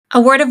A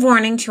word of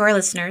warning to our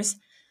listeners.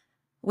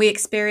 We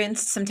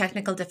experienced some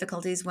technical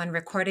difficulties when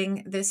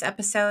recording this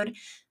episode,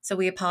 so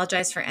we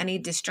apologize for any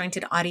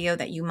disjointed audio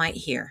that you might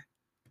hear.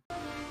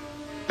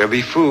 There'll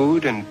be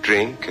food and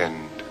drink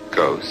and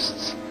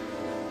ghosts,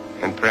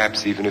 and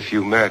perhaps even a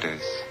few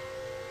murders.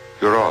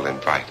 You're all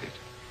invited.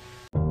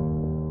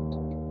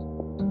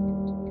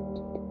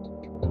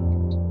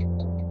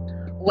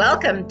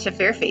 Welcome to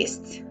Fear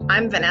Feasts.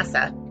 I'm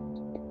Vanessa.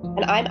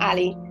 And I'm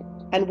Ali,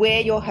 and we're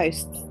your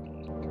hosts.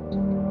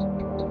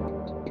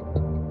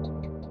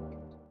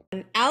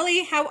 And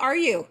Ali, how are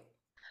you?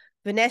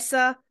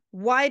 Vanessa,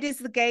 wide is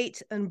the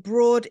gate and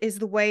broad is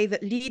the way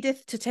that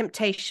leadeth to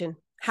temptation.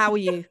 How are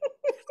you?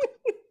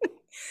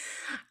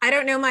 I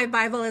don't know my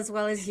Bible as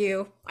well as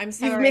you. I'm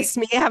sorry. You've missed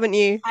me, haven't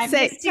you? I've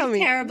missed you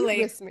terribly.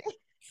 You've missed me.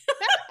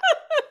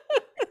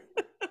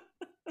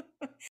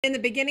 In the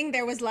beginning,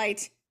 there was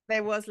light.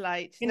 There was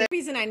light. And the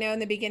reason I know in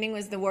the beginning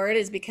was the word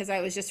is because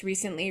I was just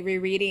recently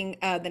rereading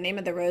The Name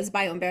of the Rose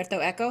by Umberto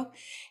Eco.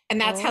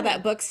 And that's how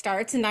that book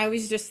starts. And I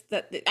was just,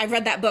 I've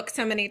read that book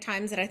so many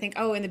times that I think,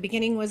 oh, in the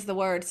beginning was the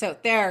word. So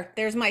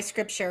there's my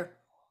scripture.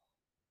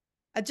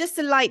 Just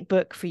a light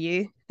book for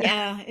you.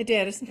 Yeah, it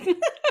did.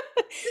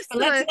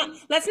 But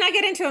let's not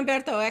get into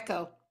Umberto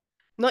Eco.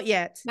 Not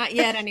yet. Not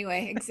yet,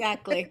 anyway.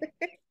 Exactly.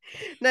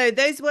 No,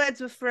 those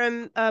words were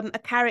from a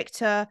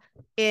character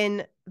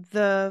in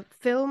the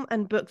film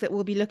and book that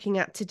we'll be looking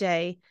at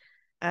today,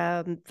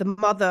 the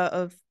mother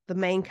of the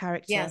main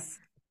character. Yes.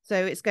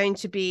 So it's going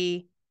to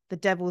be The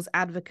Devil's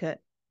Advocate.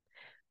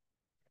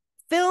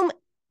 Film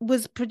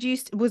was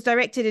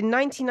directed in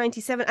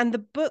 1997, and the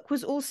book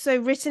was also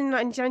written in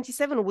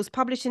 1997 or was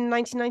published in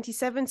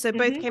 1997. So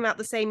both came out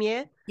the same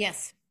year.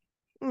 Yes.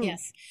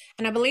 Yes.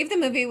 And I believe the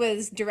movie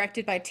was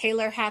directed by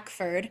Taylor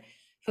Hackford,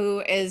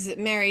 who is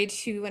married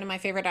to one of my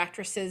favorite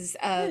actresses,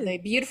 the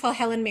beautiful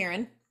Helen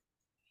Mirren.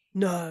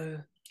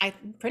 No. I'm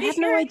pretty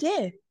sure. I have no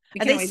idea.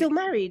 Are they still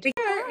married?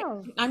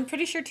 Wow. I'm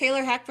pretty sure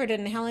Taylor Hackford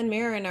and Helen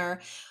Mirren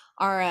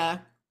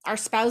are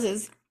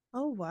spouses.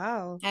 Oh,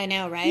 wow. I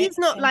know, right? He's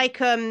not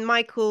like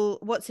Michael,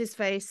 what's his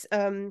face?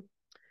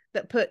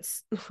 That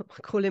puts,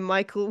 I call him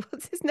Michael.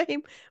 What's his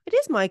name? It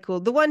is Michael.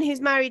 The one who's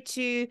married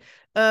to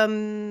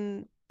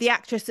the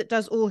actress that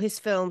does all his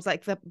films,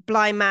 like the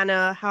Bly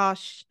Manor,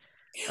 Hush.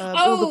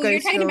 All the you're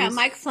talking films. about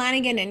Mike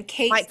Flanagan and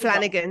Kate. Mike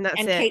Flanagan, that's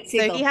and it. Kate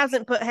Siegel. So he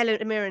hasn't put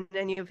Helen Mirren in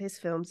any of his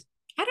films.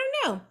 I don't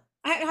know.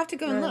 I have to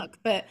go and look,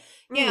 but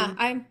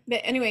yeah,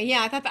 But anyway,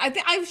 yeah,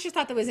 I just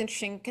thought that was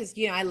interesting because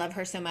I love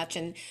her so much,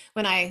 and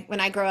when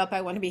I grow up, I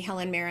want to be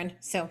Helen Mirren.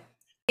 So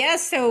yeah,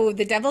 so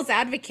The Devil's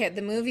Advocate,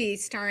 the movie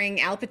starring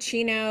Al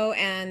Pacino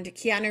and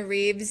Keanu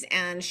Reeves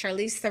and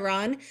Charlize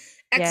Theron,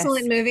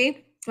 excellent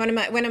movie. One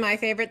of my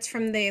favorites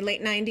from the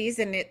late 90s,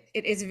 and it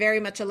is very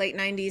much a late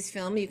 90s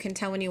film. You can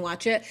tell when you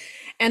watch it.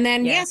 And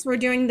then yes, we're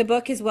doing the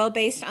book as well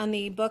based on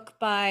the book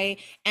by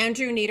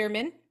Andrew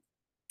Neiderman.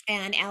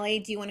 And Ali,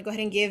 do you want to go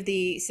ahead and give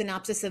the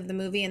synopsis of the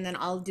movie, and then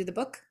I'll do the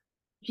book?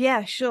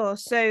 Yeah, sure.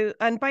 So,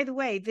 and by the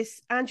way,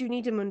 this Andrew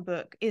Neiderman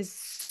book is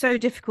so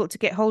difficult to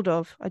get hold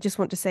of. I just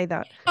want to say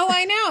that. Oh,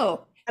 I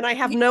know. And I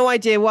have no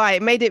idea why.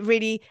 It made it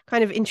really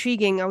kind of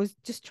intriguing. I was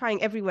just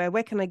trying everywhere.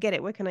 Where can I get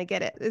it? Where can I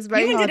get it? It's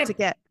very hard to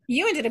get.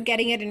 You ended up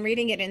getting it and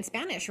reading it in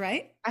Spanish,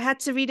 right? I had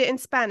to read it in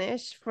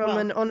Spanish from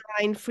an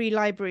online free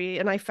library,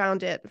 and I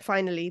found it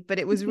finally, but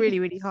it was really,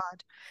 really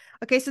hard.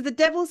 Okay, so The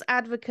Devil's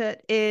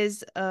Advocate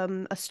is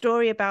a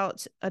story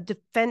about a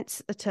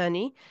defense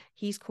attorney.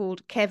 He's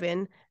called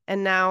Kevin,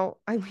 and now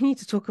we need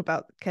to talk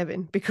about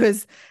Kevin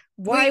because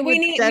we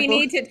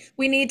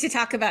need to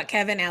talk about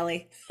Kevin,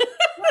 Ali.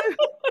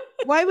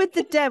 Why would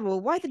the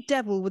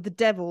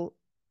devil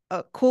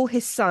call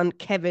his son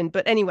Kevin?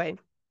 But anyway,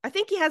 I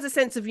think he has a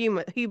sense of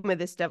humor,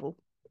 this devil.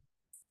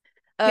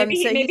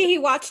 Maybe he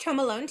watched Home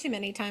Alone too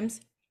many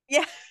times.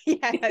 Yeah, big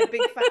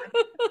fan.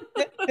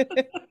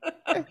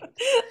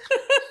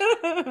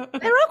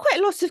 There are quite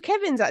lots of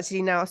Kevins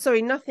actually now.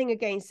 Sorry, nothing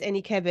against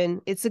any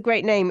Kevin. It's a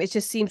great name. It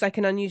just seems like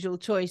an unusual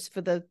choice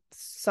for the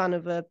son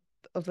of a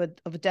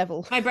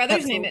devil. My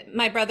brother's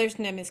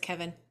name is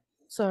Kevin.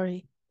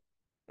 Sorry.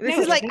 This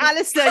is like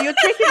Alistair, you're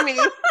tricking me.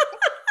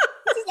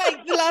 This is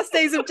like the last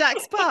days of Jack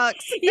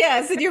Sparks.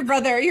 Yes, and your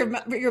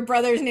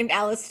brother's named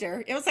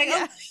Alistair. It was like,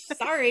 oh,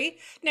 sorry.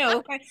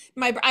 No,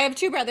 I have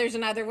two brothers,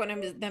 and neither one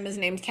of them is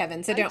named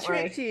Kevin, so don't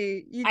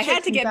worry. I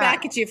had to get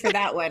back at you for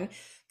that one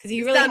because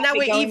you really now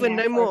we're even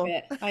no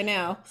more. I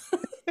know.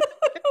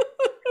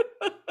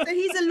 So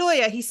he's a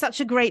lawyer. He's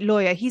such a great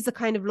lawyer. He's the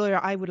kind of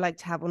lawyer I would like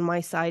to have on my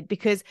side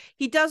because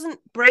he doesn't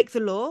break the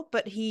law,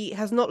 but he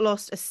has not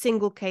lost a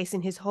single case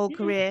in his whole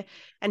career.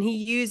 And he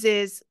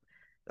uses,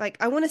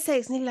 I want to say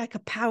it's nearly like a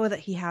power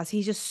that he has.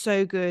 He's just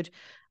so good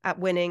at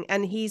winning.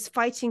 And he's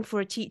fighting for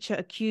a teacher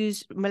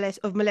accused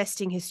of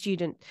molesting his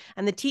student.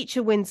 And the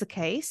teacher wins the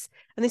case.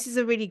 And this is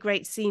a really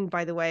great scene,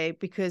 by the way,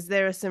 because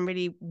there are some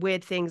really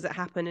weird things that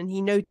happen. And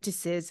he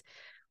notices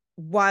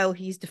while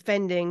he's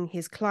defending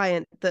his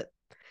client that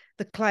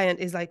the client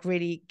is like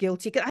really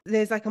guilty.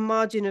 There's like a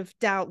margin of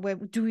doubt where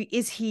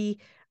is he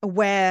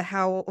aware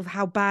of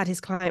how bad his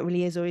client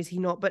really is, or is he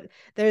not? But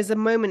there is a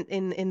moment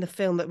in the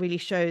film that really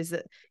shows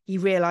that he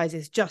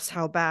realizes just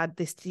how bad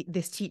this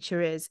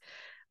teacher is,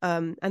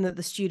 and that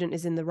the student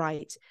is in the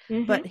right.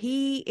 Mm-hmm. But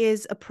he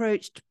is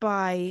approached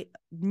by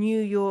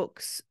New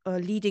York's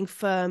leading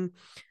firm,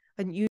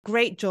 a new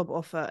great job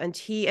offer, and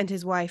he and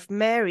his wife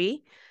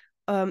Mary,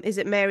 is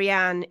it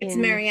Marianne? It's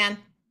Marianne.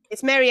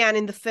 It's Marianne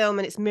in the film,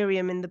 and it's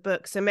Miriam in the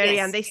book. So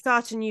Marianne, Yes. they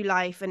start a new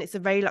life, and it's a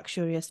very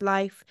luxurious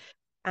life.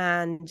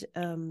 And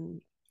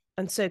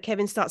so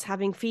Kevin starts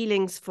having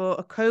feelings for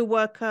a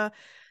co-worker,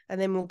 and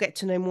then we'll get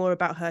to know more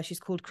about her. She's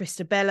called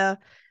Christabella.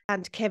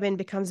 And Kevin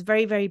becomes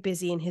very, very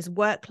busy in his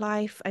work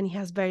life, and he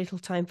has very little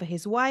time for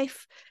his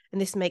wife,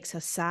 and this makes her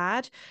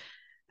sad.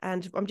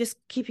 And I'm just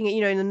keeping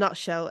it, in a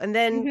nutshell. And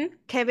then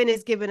Kevin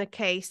is given a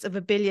case of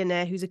a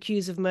billionaire who's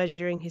accused of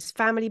murdering his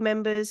family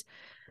members.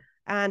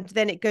 And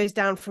then it goes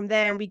down from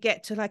there, and we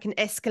get to like an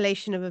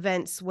escalation of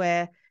events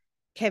where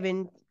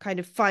Kevin kind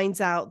of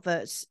finds out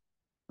that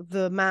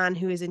the man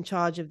who is in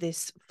charge of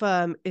this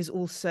firm is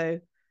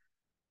also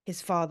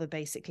his father,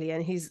 basically,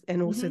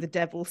 and also the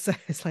devil. So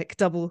it's like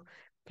double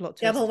plot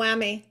twist. Double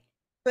whammy.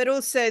 But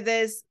also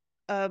there's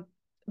the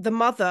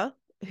mother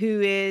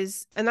who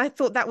is, and I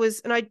thought that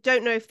was, and I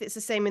don't know if it's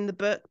the same in the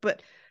book,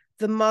 but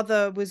the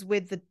mother was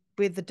with the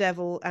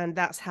devil, and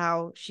that's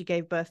how she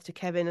gave birth to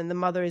Kevin. And the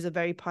mother is a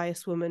very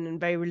pious woman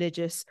and very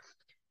religious,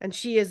 and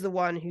she is the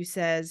one who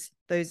says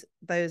those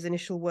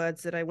initial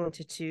words that I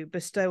wanted to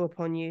bestow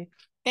upon you.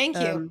 Thank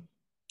you.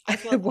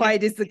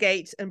 Wide is the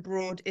gate and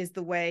broad is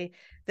the way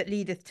that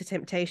leadeth to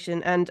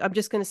temptation. And I'm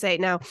just going to say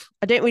it now,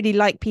 I don't really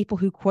like people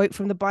who quote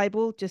from the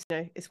Bible. Just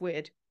it's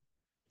weird.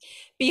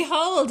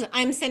 Behold,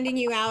 I'm sending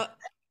you out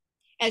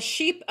as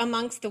sheep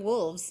amongst the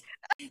wolves.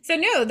 So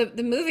no,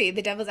 the movie,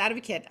 The Devil's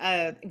Advocate,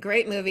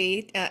 great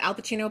movie. Al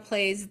Pacino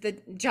plays the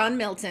John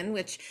Milton,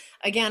 which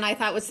again I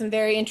thought was some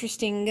very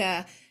interesting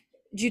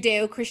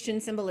Judeo-Christian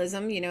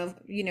symbolism.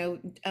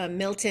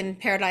 Milton,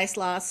 Paradise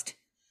Lost.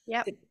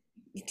 Yep.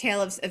 The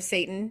Tale of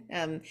Satan.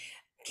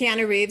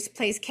 Keanu Reeves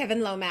plays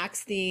Kevin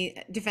Lomax, the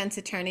defense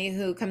attorney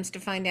who comes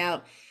to find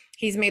out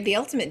he's made the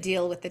ultimate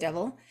deal with the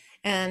devil.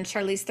 And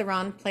Charlize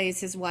Theron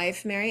plays his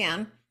wife,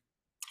 Marianne.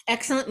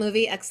 Excellent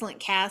movie, excellent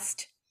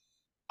cast.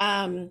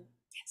 So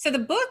the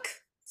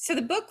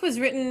book was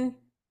written,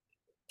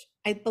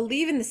 I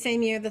believe, in the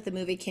same year that the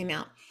movie came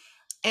out.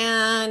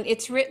 And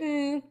it's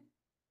written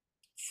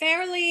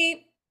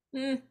fairly,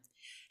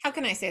 how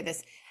can I say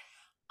this?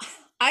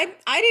 I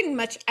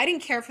didn't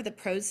care for the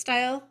prose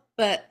style,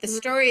 but the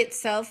story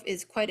itself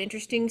is quite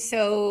interesting.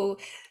 So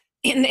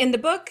in the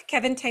book,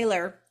 Kevin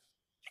Taylor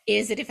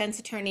is a defense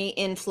attorney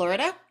in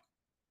Florida,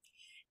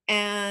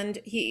 and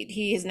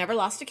he has never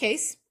lost a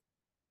case.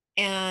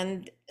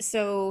 And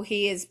so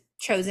he is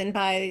chosen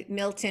by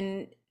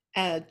Milton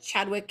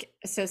Chadwick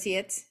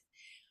Associates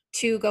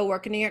to go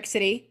work in New York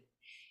City.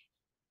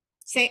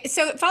 So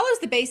it follows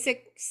the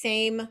basic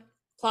same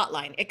plot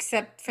line,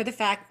 except for the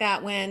fact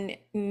that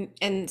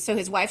so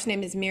his wife's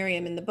name is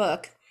Miriam in the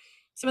book.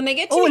 So when they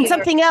get to and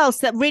something else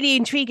that really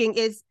intriguing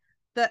is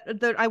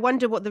that I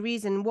wonder what the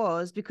reason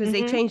was, because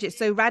they changed it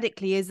so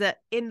radically, is that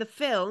in the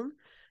film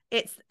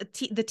it's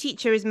the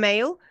teacher is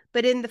male,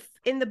 but in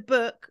the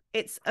book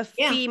it's a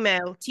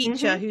female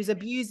teacher who's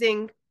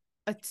abusing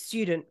a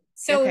student.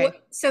 So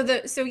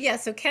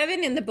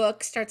Kevin in the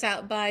book starts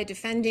out by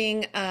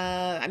defending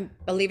I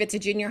believe it's a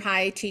junior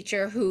high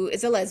teacher who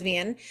is a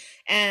lesbian,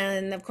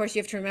 and of course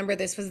you have to remember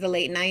this was the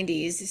late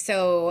 90s,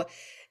 so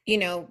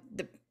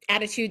the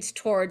attitudes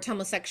toward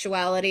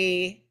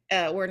homosexuality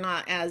were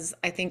not as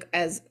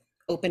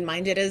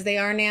open-minded as they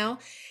are now.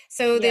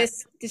 So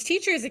this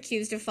teacher is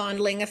accused of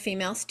fondling a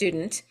female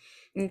student,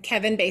 and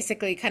Kevin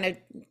basically kind of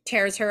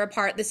tears her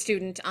apart, the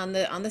student, on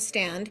the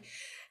stand.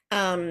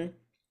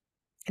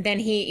 Then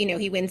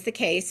he wins the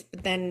case,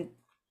 but then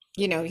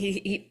he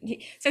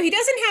so he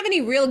doesn't have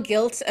any real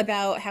guilt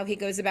about how he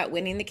goes about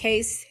winning the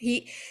case.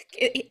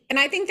 And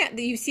I think that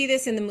you see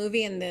this in the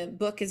movie and the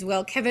book as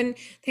well. Kevin,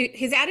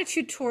 his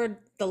attitude toward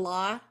the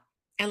law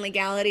and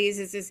legalities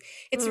is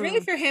it's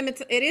really, for him,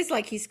 it is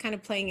like he's kind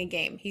of playing a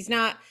game. He's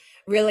not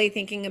really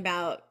thinking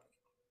about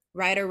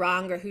right or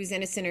wrong or who's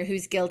innocent or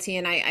who's guilty.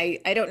 And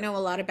I don't know a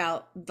lot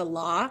about the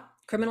law,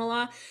 criminal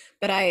law,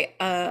 but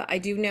I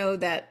do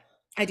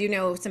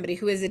know somebody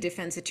who is a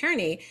defense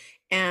attorney,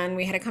 and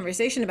we had a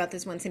conversation about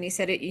this once, and he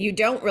said you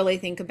don't really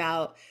think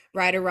about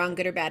right or wrong,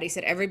 good or bad. He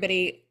said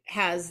everybody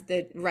has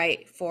the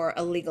right for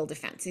a legal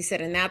defense. He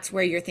said, and that's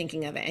where you're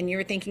thinking of it, and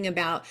you're thinking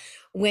about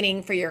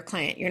winning for your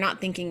client. You're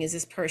not thinking, is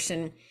this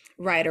person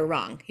right or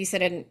wrong? He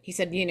said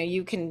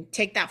you can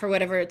take that for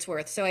whatever it's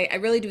worth. So I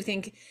really do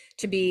think,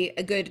 to be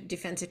a good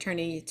defense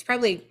attorney, you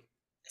probably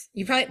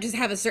just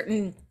have a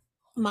certain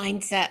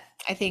mindset.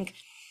 I think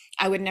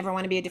I would never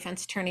want to be a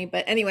defense attorney,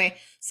 but anyway,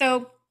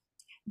 so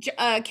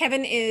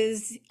Kevin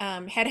is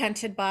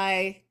headhunted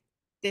by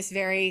this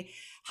very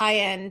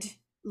high-end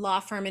law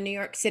firm in New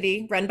York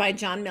City run by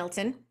John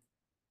Milton,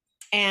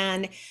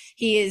 and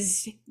he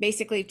is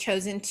basically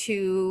chosen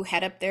to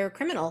head up their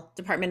criminal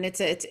department.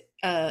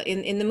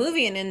 in the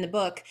movie and in the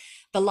book,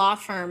 the law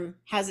firm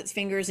has its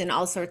fingers in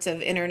all sorts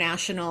of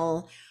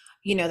international,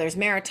 there's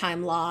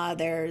maritime law,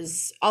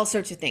 there's all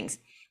sorts of things.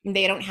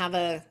 They don't have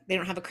a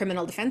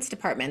criminal defense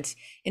department.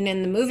 And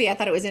in the movie, I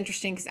thought it was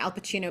interesting because Al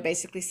Pacino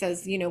basically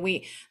says, you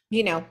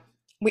know,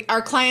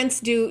 our clients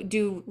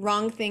do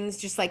wrong things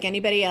just like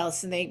anybody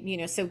else,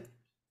 and so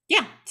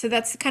yeah, so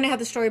that's kind of how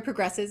the story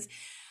progresses.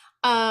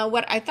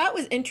 What I thought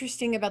was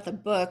interesting about the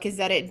book is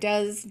that it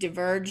does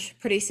diverge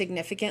pretty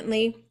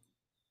significantly,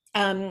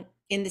 in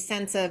the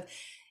sense of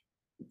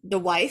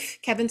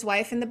Kevin's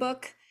wife in the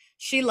book.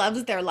 She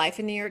loves their life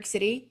in New York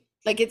City.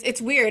 Like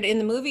it's weird. In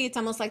the movie, it's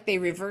almost like they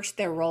reversed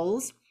their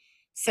roles.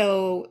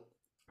 So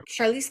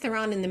Charlize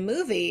Theron in the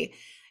movie,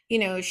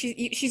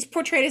 she's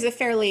portrayed as a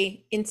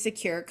fairly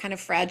insecure, kind of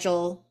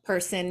fragile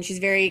person. She's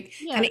very kind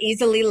Yeah. of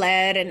easily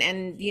led,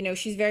 and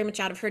she's very much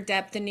out of her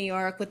depth in New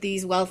York with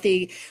these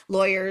wealthy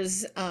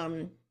lawyers,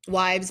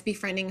 wives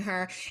befriending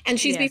her. And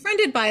she's Yes.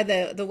 befriended by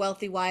the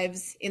wealthy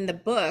wives in the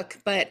book,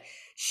 but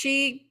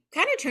she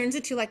kind of turns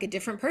into like a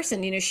different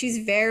person. She's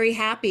very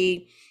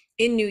happy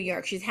in New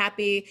York. She's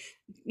happy,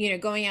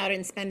 going out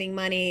and spending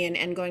money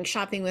and going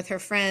shopping with her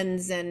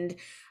friends. And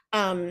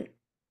um,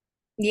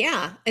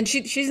 yeah, and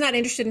she's not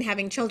interested in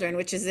having children,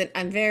 which is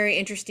a very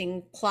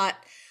interesting plot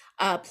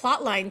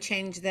line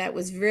change that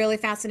was really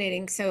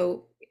fascinating.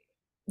 So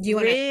do you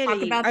want to talk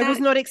Really? about I was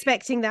that? not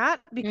expecting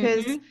that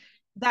because Hmm.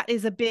 that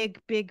is a big,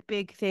 big,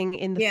 big thing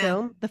in the Yeah.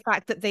 film. The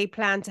fact that they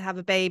plan to have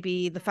a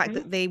baby, the fact Hmm.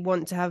 that they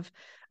want to have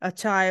a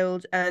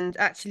child, and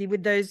actually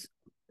with those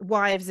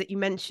wives that you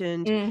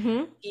mentioned,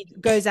 Hmm. he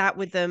goes out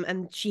with them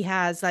and she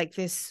has like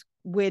this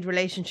weird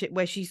relationship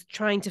where she's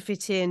trying to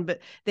fit in, but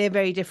they're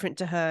very different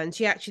to her. And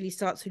she actually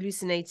starts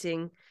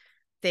hallucinating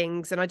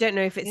things. And I don't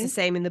know if it's the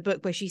same in the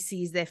book where she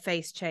sees their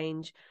face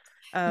change.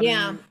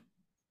 Yeah. Um,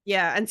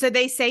 yeah, and so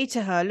they say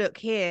to her, "Look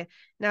here,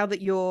 now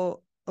that you're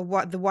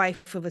the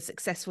wife of a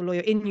successful lawyer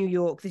in New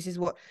York, this is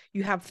what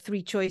you have: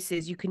 three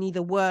choices. You can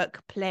either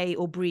work, play,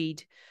 or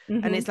breed."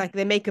 And Hmm. it's like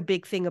they make a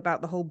big thing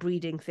about the whole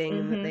breeding thing,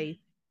 and that Hmm. they,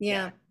 yeah.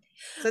 Yeah.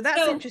 So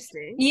that's So,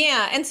 interesting.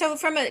 yeah, and so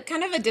from a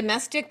kind of a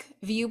domestic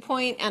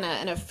viewpoint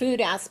and a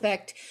food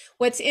aspect,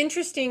 what's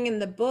interesting in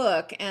the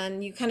book,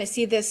 and you kind of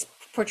see this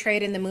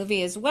portrayed in the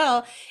movie as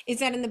well, is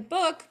that in the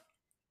book,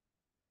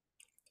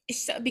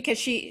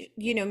 because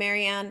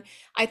Marianne,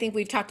 I think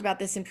we've talked about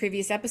this in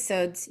previous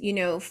episodes,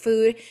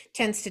 food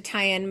tends to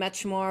tie in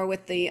much more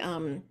with the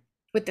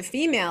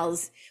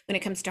females when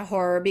it comes to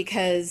horror,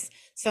 because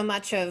so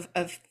much of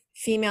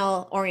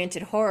female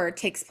oriented horror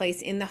takes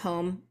place in the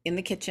home, in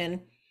the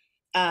kitchen,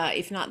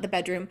 if not the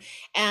bedroom.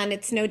 And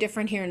it's no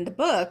different here in the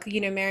book.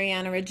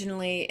 Marianne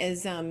originally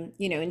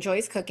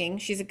enjoys cooking.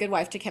 She's a good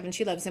wife to Kevin.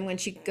 She loves him. When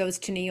she goes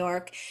to New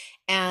York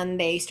and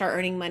they start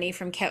earning money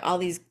from all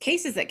these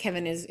cases that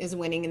Kevin is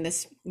winning in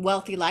this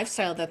wealthy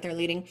lifestyle that they're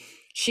leading,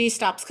 she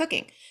stops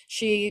cooking.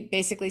 She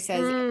basically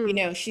says,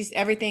 Mm. she's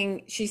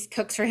everything she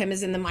cooks for him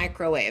is in the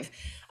microwave.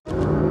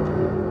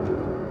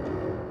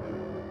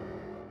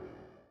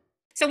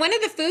 So one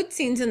of the food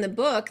scenes in the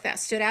book that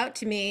stood out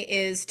to me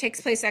takes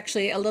place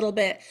actually a little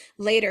bit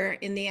later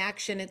in the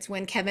action. It's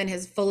when Kevin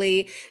has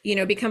fully,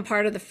 become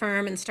part of the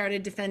firm and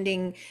started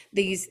defending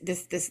these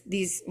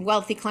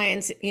wealthy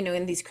clients,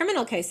 in these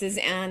criminal cases.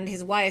 And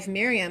his wife,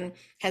 Miriam,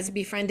 has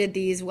befriended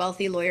these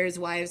wealthy lawyers'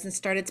 wives and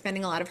started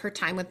spending a lot of her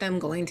time with them,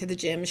 going to the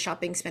gym,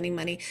 shopping, spending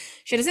money.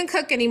 She doesn't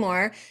cook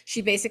anymore.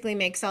 She basically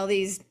makes all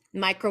these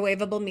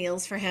microwavable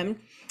meals for him.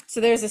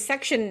 So there's a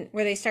section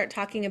where they start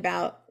talking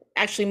about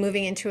actually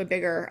moving into a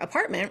bigger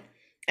apartment.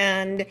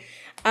 And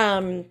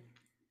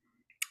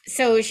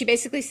so she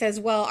basically says,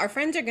 well, our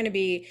friends are going to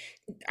be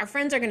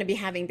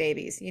having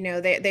babies.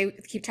 They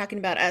keep talking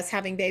about us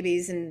having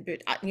babies, and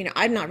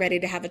I'm not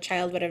ready to have a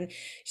child, whatever.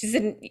 She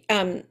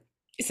said,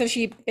 so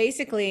she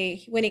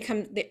basically, when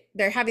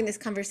they're having this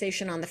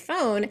conversation on the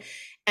phone,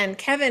 and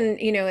Kevin,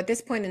 at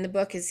this point in the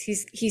book,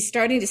 he's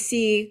starting to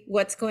see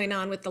what's going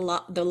on with the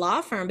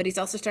law firm, but he's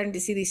also starting to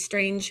see these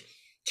strange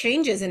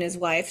changes in his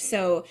wife.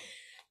 So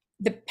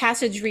the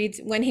passage reads,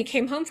 when he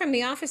came home from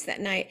the office that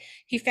night,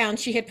 he found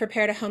she had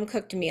prepared a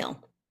home-cooked meal.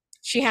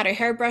 She had her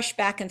hair brushed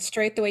back and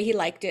straight the way he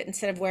liked it,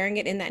 instead of wearing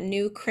it in that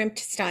new crimped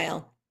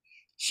style.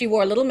 She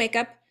wore a little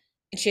makeup,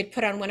 and she had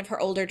put on one of her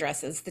older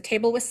dresses. The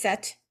table was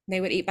set. They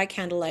would eat by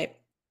candlelight.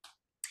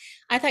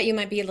 I thought you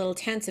might be a little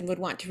tense and would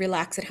want to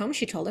relax at home,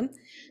 she told him.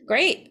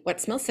 Great. What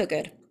smells so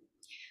good?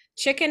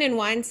 Chicken and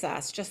wine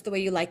sauce, just the way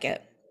you like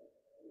it.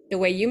 The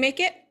way you make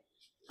it?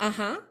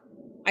 Uh-huh.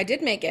 I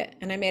did make it,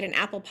 and I made an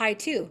apple pie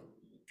too,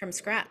 from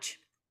scratch.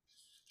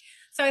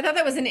 So I thought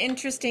that was an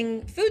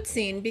interesting food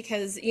scene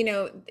because,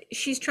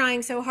 she's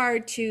trying so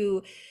hard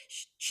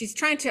she's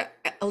trying to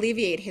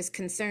alleviate his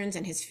concerns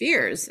and his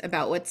fears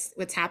about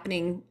what's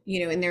happening,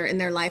 in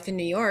their life in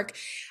New York.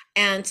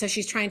 And so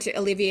she's trying to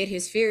alleviate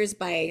his fears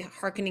by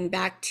hearkening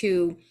back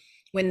to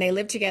when they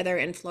lived together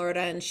in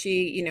Florida, and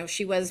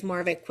she was more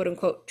of a quote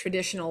unquote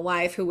traditional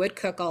wife who would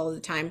cook all the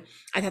time.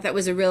 I thought that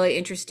was a really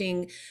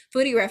interesting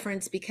foodie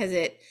reference because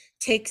it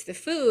takes the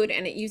food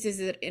and it uses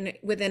it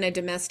within a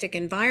domestic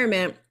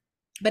environment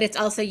but it's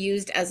also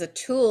used as a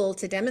tool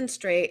to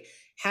demonstrate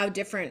how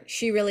different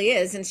she really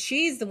is. And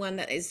she's the one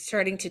that is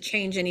starting to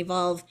change and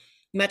evolve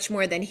much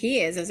more than he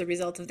is as a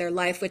result of their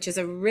life, which is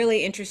a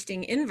really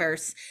interesting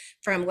inverse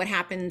from what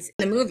happens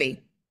in the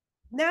movie.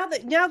 Now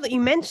that you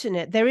mention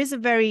it, there is a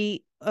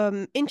very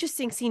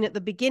interesting scene at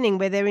the beginning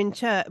where they're in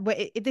church.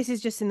 This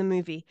is just in the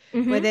movie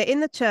where Mm-hmm. they're in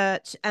the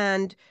church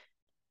and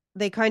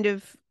they kind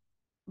of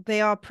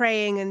they are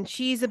praying, and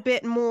she's a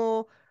bit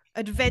more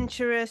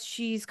adventurous.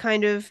 She's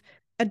kind of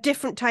a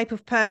different type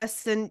of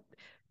person.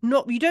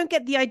 Not You don't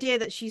get the idea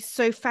that she's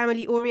so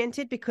family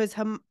oriented because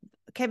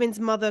Kevin's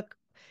mother,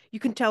 you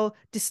can tell,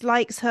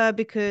 dislikes her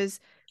because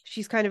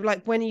she's kind of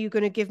like, when are you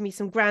going to give me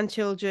some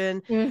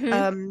grandchildren?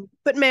 Mm-hmm.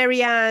 But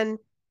Marianne,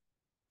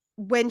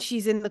 when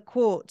she's in the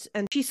court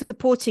and she's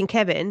supporting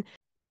Kevin,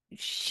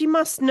 she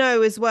must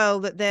know as well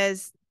that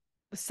there's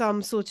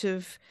some sort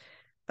of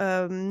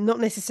not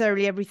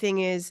necessarily everything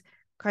is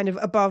kind of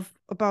above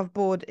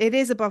board. It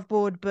is above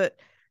board, but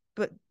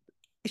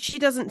she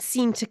doesn't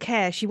seem to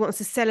care. She wants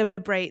to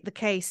celebrate the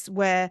case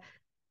where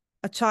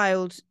a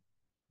child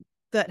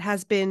that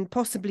has been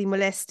possibly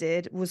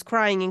molested was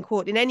crying in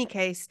court. In any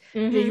case,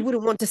 you Mm-hmm.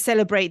 wouldn't want to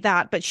celebrate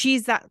that, but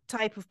she's that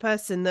type of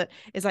person that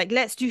is like,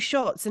 let's do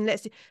shots and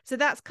let's do. So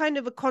that's kind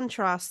of a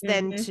contrast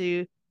then Mm-hmm.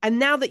 to, and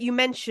now that you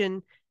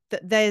mention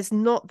that there's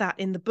not that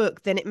in the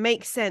book, then it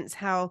makes sense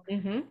how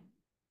Mm-hmm.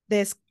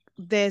 there's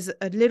there's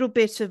a little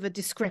bit of a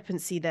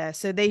discrepancy there.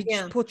 So they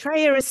Yeah.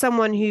 portray her as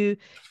someone who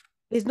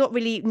is not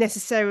really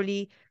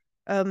necessarily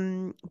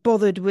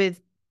bothered with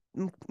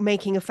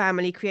making a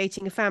family,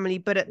 creating a family,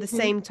 but at the Mm-hmm.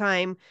 same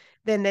time,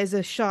 then there's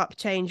a sharp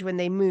change when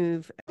they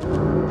move.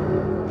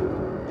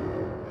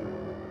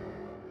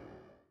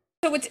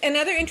 So what's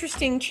another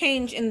interesting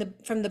change in the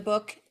from the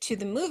book to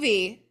the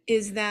movie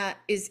is that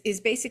is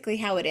basically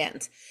how it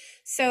ends.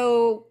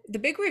 So the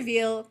big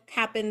reveal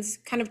happens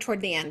kind of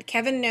toward the end.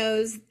 Kevin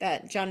knows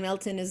that John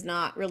Milton is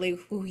not really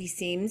who he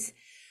seems.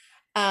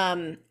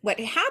 What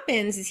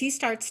happens is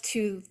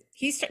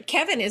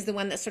Kevin is the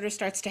one that sort of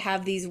starts to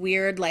have these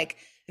weird like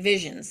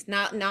visions,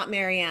 not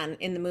Marianne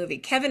in the movie.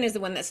 Kevin is the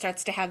one that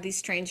starts to have these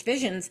strange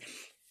visions.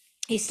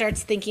 He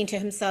starts thinking to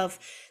himself,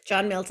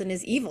 John Milton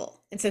is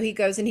evil. And so he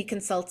goes and he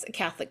consults a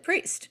Catholic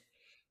priest.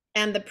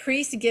 And the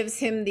priest gives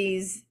him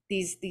these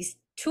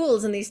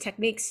tools and these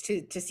techniques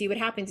to see what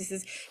happens. He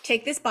says,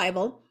 take this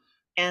Bible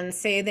and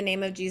say the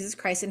name of Jesus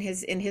Christ in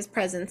his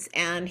presence,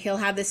 and he'll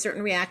have this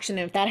certain reaction.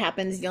 And if that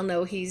happens, you'll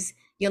know he's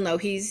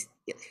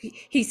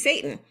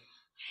Satan.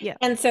 Yeah.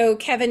 And so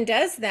Kevin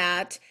does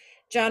that.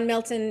 John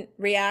Milton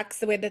reacts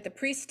the way that the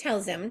priest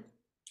tells him,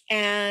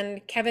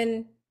 and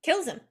Kevin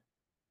kills him.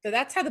 So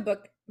that's how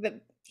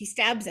he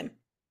stabs him.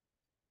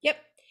 Yep.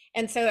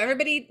 And so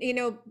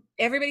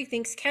everybody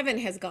thinks Kevin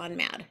has gone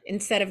mad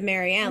instead of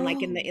Marianne,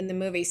 like in the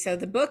movie. So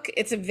the book,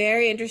 it's a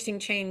very interesting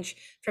change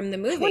from the I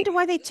movie. wonder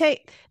why they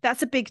take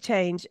that's a big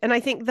change. And I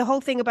think the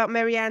whole thing about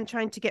Marianne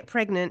trying to get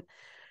pregnant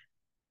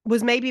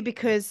was maybe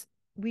because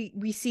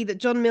we see that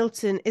John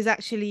Milton is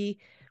actually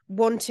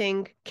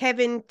wanting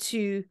Kevin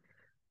to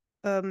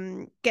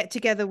get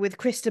together with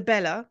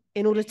Christabella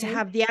in order to Mhm.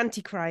 have the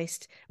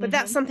Antichrist. But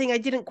that's Mhm. something I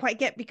didn't quite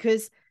get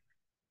because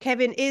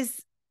Kevin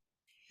is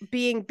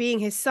being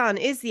his son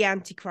is the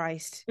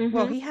Antichrist.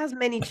 Well, Mhm. he has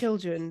many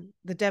children.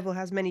 The devil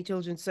has many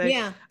children. So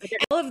Yeah.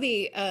 All of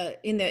the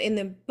in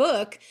the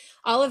book,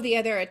 all of the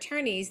other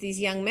attorneys, these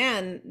young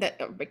men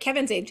that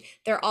Kevin's age,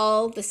 they're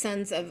all the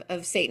sons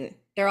of Satan.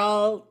 They're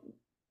all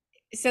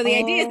So the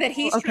idea is that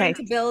he's trying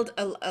okay. to build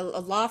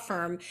a law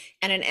firm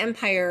and an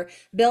empire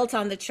built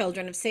on the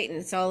children of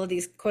Satan. So all of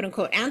these quote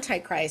unquote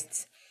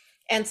antichrists.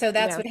 And so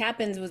that's Yeah. what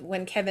happens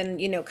when Kevin,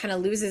 kind of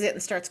loses it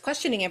and starts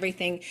questioning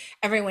everything,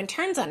 everyone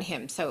turns on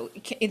him. So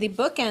the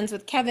book ends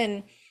with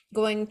Kevin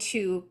going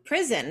to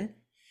prison.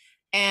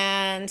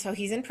 And so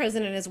he's in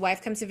prison and his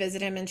wife comes to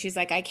visit him and she's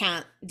like, I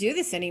can't do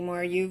this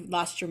anymore. You've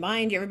lost your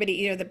mind.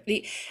 Everybody, and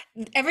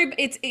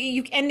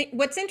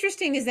what's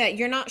interesting is that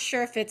you're not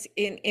sure if it's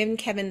in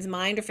Kevin's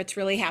mind or if it's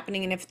really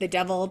happening and if the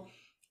devil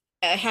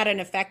had an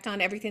effect on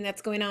everything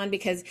that's going on,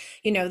 because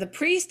the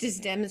priest is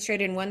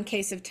demonstrated in one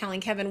case of telling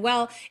Kevin,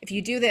 well, if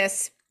you do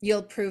this,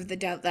 you'll prove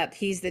that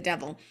he's the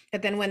devil.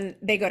 But then when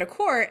they go to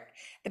court,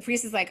 the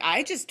priest is like,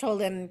 I just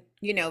told him,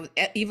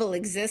 evil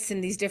exists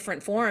in these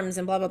different forms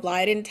and blah blah blah.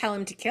 I didn't tell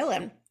him to kill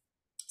him.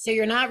 So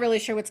you're not really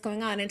sure what's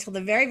going on until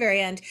the very,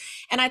 very end.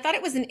 And I thought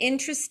it was an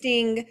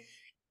interesting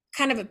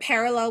kind of a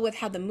parallel with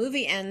how the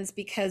movie ends,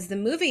 because the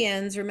movie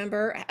ends,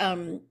 remember,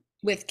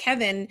 with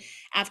Kevin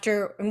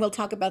after, and we'll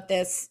talk about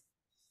this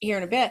here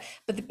in a bit,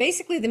 but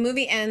basically the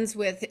movie ends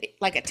with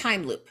like a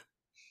time loop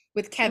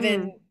with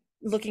Kevin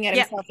looking at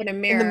Yeah. himself in a In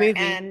the mirror movie.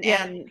 and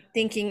Yeah. and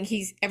thinking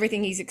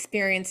everything he's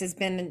experienced has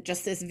been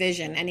just this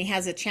vision, and he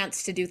has a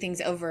chance to do things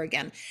over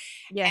again.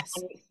 Yes.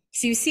 And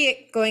so you see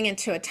it going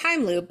into a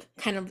time loop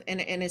kind of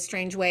in a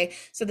strange way.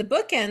 So the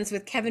book ends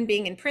with Kevin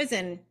being in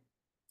prison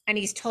and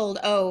he's told,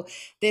 oh,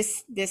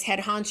 this head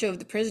honcho of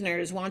the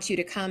prisoners wants you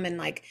to come and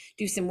like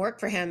do some work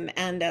for him.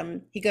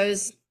 And he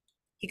goes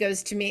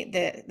to meet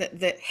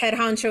the head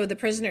honcho of the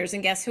prisoners,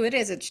 and guess who it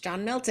is? It's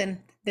John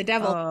Milton, the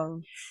devil.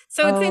 Oh,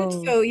 So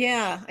oh, so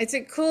yeah, it's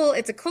a cool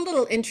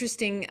little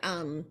interesting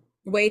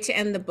way to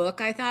end the book,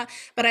 I thought.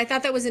 But I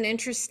thought that was an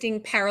interesting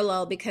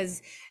parallel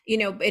because, you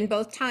know, in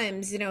both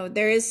times, you know,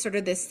 there is sort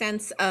of this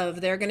sense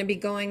of they're going to be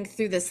going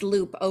through this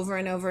loop over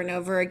and over and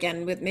over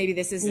again with maybe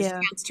this is his yeah.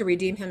 chance to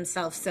redeem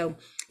himself. So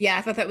yeah,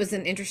 I thought that was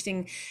an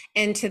interesting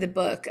end to the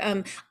book.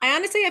 I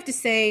honestly have to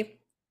say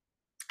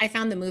I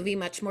found the movie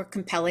much more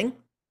compelling.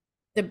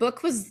 The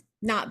book was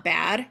not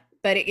bad,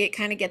 but it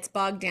kind of gets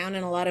bogged down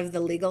in a lot of the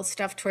legal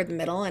stuff toward the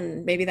middle,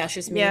 and maybe that's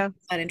just me Yeah.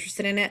 not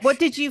interested in it. What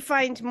did you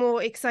find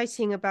more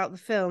exciting about the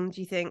film,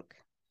 do you think?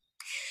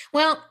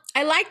 Well,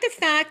 I like the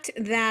fact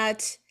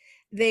that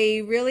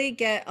they really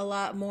get a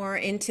lot more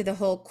into the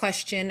whole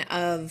question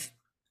of,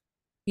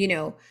 you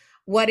know,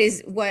 what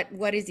is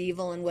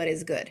evil and what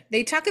is good.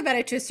 They talk about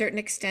it to a certain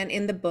extent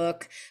in the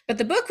book, but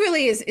the book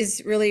really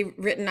is really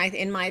written,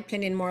 in my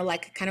opinion, more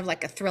like kind of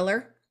like a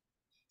thriller.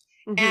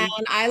 And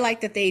Hmm. I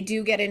like that they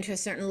do get into a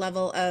certain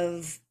level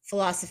of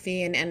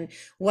philosophy and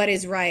what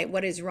is right,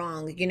 what is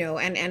wrong, you know,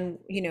 and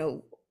you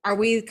know, are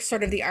we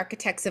sort of the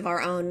architects of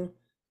our own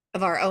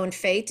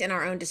fate and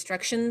our own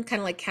destruction, kind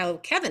of like how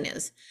Kevin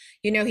is.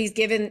 You know, he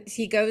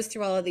goes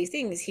through all of these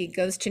things. He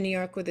goes to New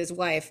York with his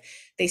wife.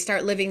 They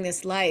start living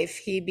this life.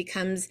 He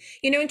becomes,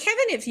 you know, and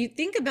Kevin, if you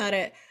think about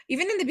it,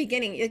 even in the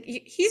beginning,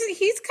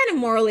 he's kind of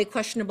morally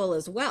questionable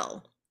as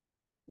well.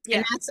 And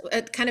Yeah. that's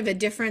a kind of a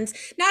difference,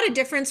 not a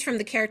difference from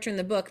the character in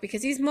the book,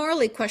 because he's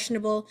morally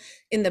questionable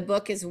in the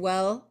book as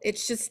well.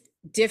 It's just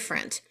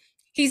different.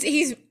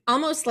 He's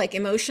almost like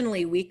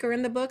emotionally weaker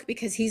in the book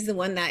because he's the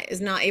one that is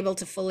not able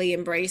to fully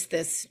embrace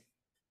this,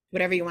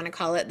 whatever you want to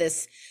call it,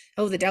 this,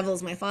 oh, the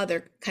devil's my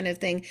father kind of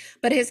thing.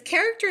 But his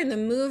character in the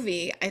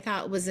movie, I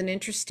thought was an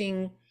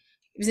interesting,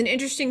 it was an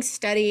interesting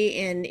study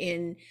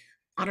in,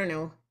 I don't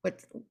know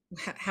what,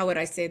 how would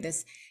I say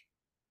this?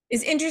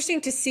 Is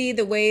interesting to see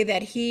the way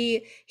that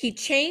he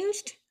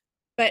changed,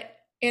 but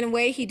in a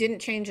way he didn't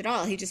change at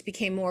all. He just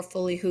became more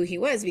fully who he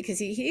was because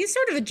he's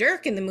sort of a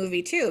jerk in the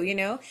movie too, you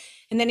know.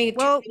 And then he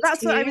Well, turns that's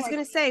to what New I was York.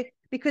 going to say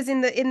because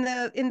in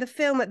the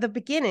film at the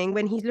beginning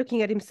when he's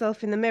looking at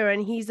himself in the mirror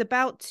and he's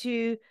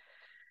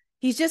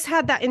just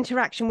had that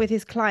interaction with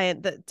his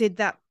client that did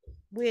that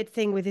weird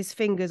thing with his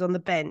fingers on the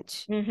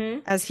bench Mm-hmm.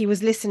 as he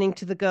was listening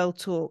to the girl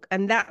talk.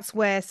 And that's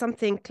where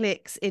something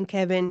clicks in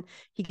Kevin.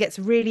 He gets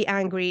really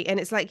angry, and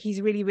it's like he's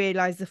really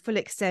realized the full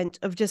extent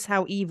of just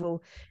how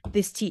evil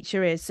this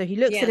teacher is. So he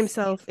looks at Yes.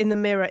 himself in the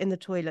mirror in the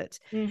toilet.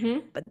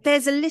 Mm-hmm. But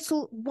there's a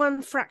little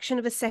one fraction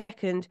of a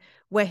second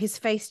where his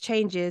face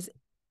changes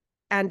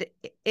and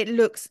it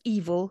looks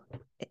evil,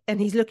 and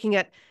he's looking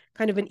at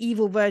kind of an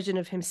evil version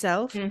of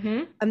himself,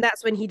 Mm-hmm. and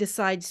that's when he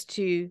decides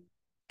to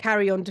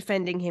carry on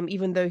defending him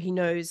even though he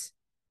knows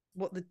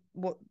what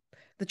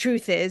the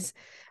truth is.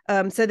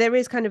 So there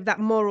is kind of that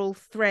moral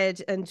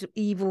thread and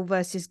evil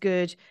versus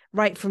good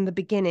right from the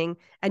beginning,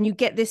 and you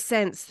get this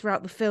sense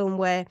throughout the film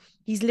where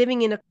he's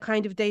living in a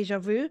kind of deja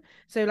vu,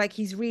 so like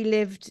he's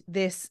relived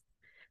this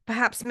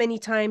perhaps many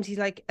times. He's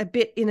like a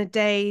bit in a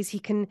daze, he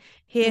can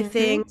hear Mm-hmm.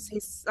 things,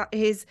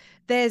 his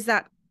there's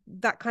that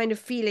kind of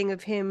feeling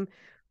of him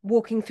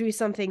walking through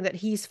something that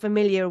he's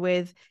familiar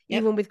with.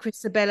 Yep. Even with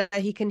Christabella,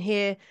 he can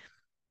hear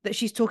that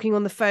she's talking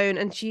on the phone,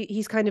 and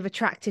he's kind of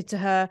attracted to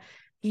her.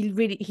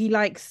 He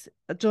likes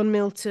John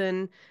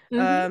Milton.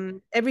 Mm-hmm.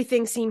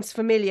 Everything seems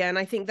familiar, and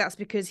I think that's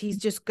because he's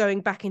just going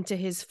back into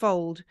his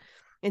fold,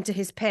 into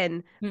his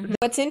pen. Mm-hmm.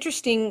 What's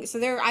interesting, so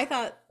there, I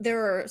thought there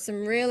were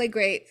some really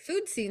great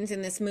food scenes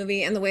in this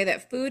movie, and the way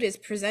that food is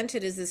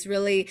presented is this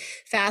really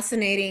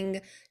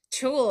fascinating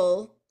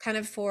tool, kind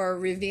of for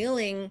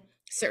revealing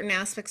certain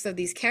aspects of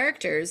these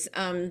characters.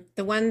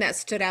 The one that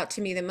stood out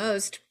to me the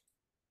most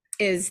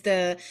is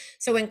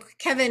so when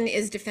Kevin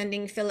is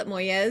defending Philip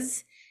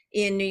Moyes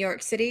in New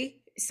York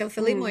City, so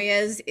Philip Mm,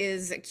 Moyes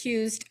is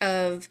accused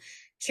of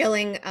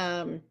killing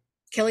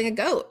killing a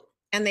goat,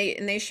 and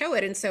they show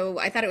it. And so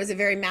I thought it was a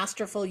very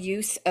masterful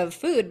use of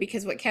food,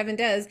 because what Kevin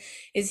does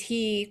is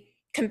he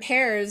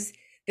compares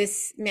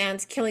this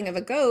man's killing of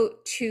a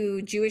goat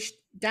to Jewish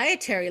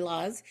dietary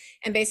laws,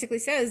 and basically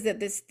says that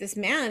this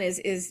man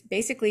is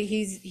basically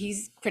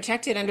he's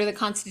protected under the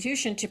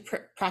Constitution to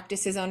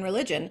practice his own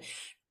religion.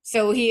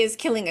 So he is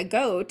killing a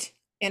goat,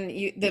 and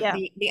yeah.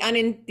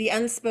 the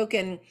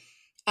unspoken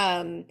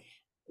um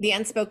the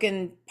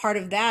unspoken part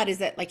of that is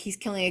that, like, he's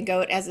killing a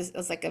goat as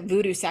like a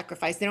voodoo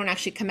sacrifice. They don't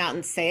actually come out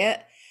and say it,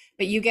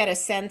 but you get a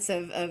sense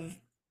of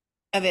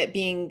it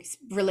being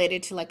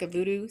related to like a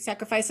voodoo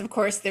sacrifice. Of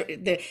course,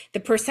 the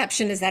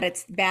perception is that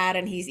it's bad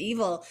and he's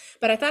evil.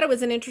 But I thought it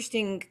was an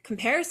interesting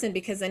comparison,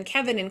 because then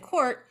Kevin in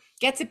court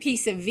gets a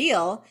piece of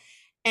veal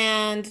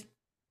and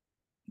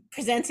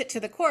presents it to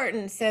the court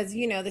and says,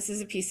 you know, this is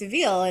a piece of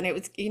veal and it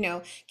was, you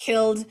know,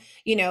 killed,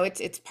 you know,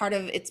 it's part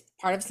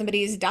of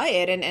somebody's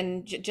diet,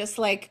 and just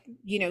like,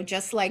 you know,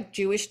 just like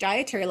Jewish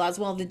dietary laws,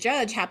 well, the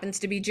judge happens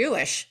to be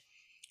Jewish,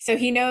 so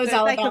he knows So it's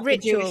all like a about the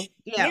Jewish. ritual.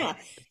 Yeah. Yeah,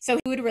 so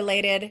food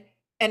related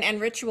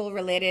and ritual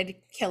related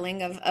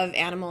killing of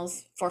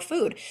animals for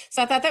food.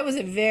 So I thought that was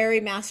a very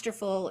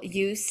masterful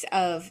use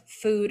of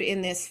food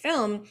in this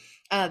film.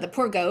 The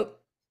poor goat.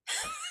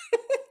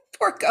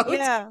 Poor goat.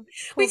 Yeah,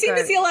 We poor seem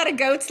to goat. see a lot of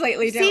goats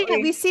lately, don't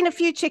We've we? seen a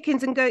few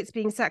chickens and goats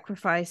being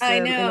sacrificed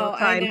in our I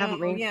time, know. haven't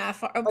we? Yeah,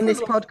 On poor this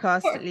little podcast,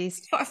 at poor,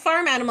 least.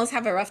 farm animals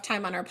have a rough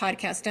time on our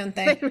podcast, don't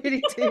They they?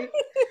 really do.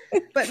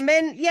 But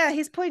men, yeah,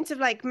 his point of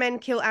like men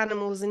kill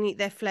animals and eat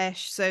their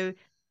flesh. So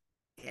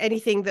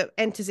anything that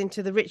enters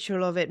into the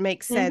ritual of it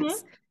makes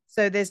sense. Hmm.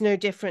 So there's no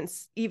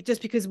difference.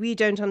 Just because we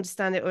don't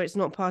understand it or it's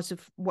not part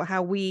of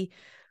how we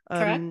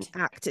Correct.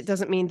 act, it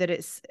doesn't mean that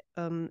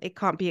it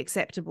can't be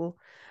acceptable.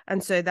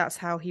 And so that's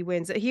how he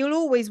wins. He'll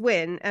always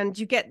win, and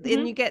you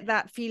Hmm. get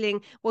that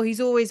feeling. Well,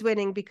 he's always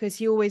winning because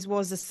he always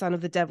was the son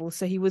of the devil,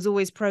 so he was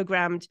always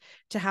programmed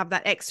to have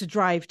that extra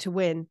drive to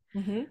win.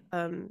 Hmm.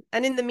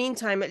 And in the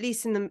meantime, at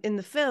least in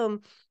the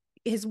film,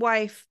 his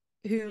wife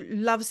who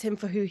loves him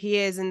for who he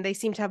is, and they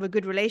seem to have a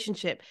good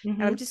relationship. And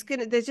Hmm. I'm just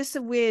gonna there's just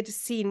a weird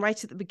scene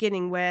right at the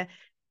beginning where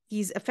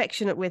he's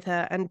affectionate with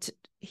her, and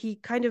he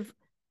kind of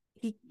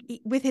he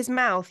with his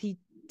mouth he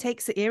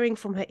takes the earring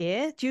from her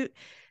ear.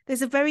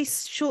 There's a very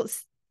short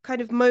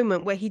kind of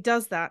moment where he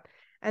does that,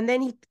 and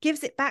then he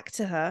gives it back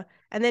to her,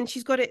 and then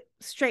she's got it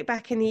straight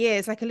back in the ear.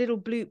 It's like a little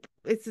bloop.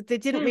 They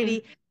didn't Hmm.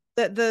 really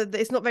the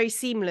it's not very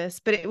seamless,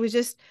 but it was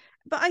just.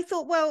 But I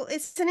thought, well,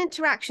 it's an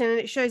interaction, and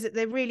it shows that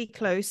they're really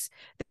close.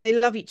 They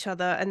love each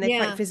other, and they're quite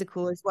Yeah.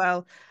 physical as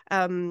well.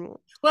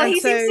 Well, And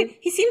so,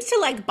 he seems to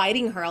like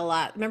biting her a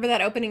lot. Remember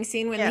that opening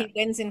scene when yeah, he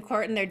wins in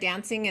court and they're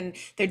dancing and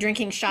they're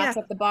drinking yeah. shots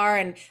at the bar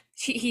and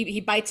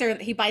he bites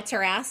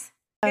her ass.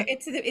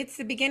 It's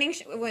the beginning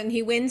when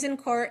he wins in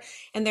court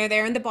and they're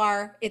there in the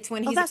bar. It's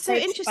when Oh, he's that's so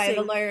approached by the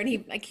interesting. lawyer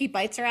and he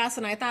bites her ass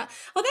and I thought,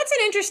 oh, that's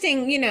an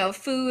interesting,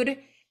 food Yeah,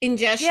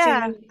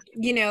 ingestion.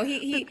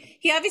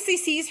 He obviously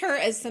sees her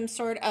as some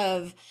sort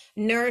of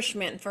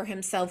nourishment for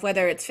himself,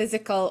 whether it's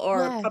physical or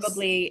yes,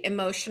 probably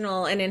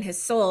emotional and in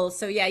his soul.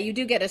 So yeah, you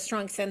do get a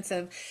strong sense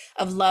of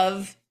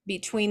love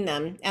between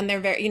them. And they're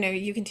very,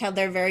 you can tell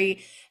they're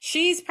very,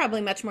 she's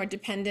probably much more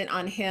dependent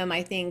on him,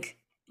 I think,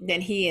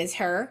 than he is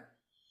her.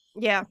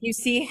 yeah, You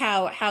see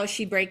how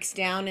she breaks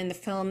down in the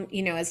film,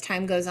 as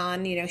time goes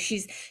on,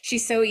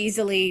 she's so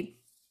easily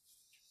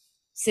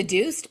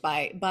seduced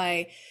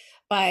by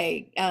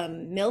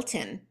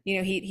Milton.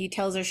 He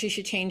tells her she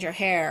should change her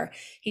hair.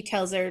 He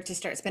tells her to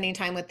start spending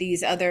time with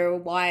these other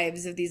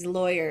wives of these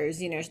lawyers.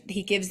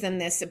 He gives them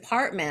this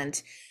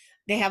apartment.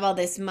 They have all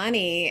this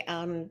money.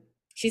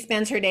 She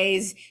spends her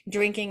days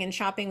drinking and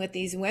shopping with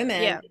these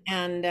women, yeah,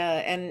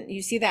 and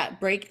you see that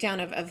breakdown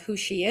of who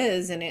she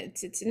is, and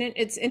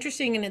it's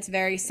interesting and it's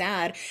very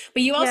sad.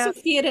 But you also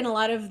yeah, see it in a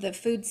lot of the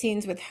food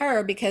scenes with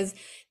her because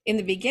in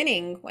the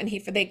beginning when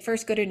they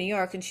first go to New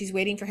York and she's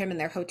waiting for him in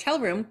their hotel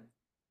room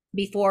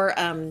before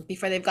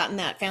they've gotten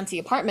that fancy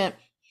apartment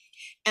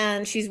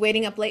and she's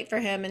waiting up late for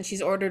him and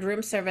she's ordered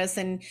room service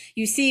and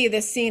you see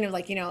this scene of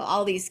like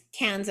all these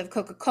cans of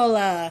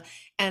Coca-Cola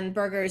and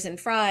burgers and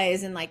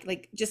fries and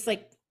like just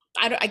like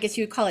I guess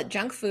you would call it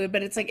junk food,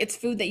 but it's like it's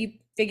food that you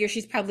figure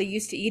she's probably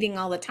used to eating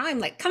all the time,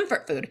 like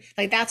comfort food,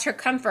 like that's her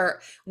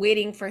comfort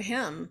waiting for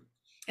him.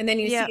 And then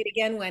you see yeah, it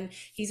again when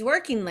he's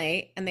working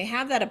late and they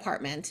have that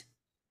apartment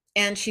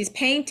and she's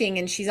painting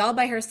and she's all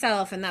by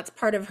herself and that's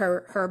part of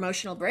her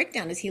emotional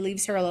breakdown is he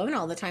leaves her alone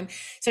all the time,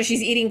 so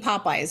she's eating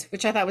Popeyes,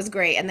 which I thought was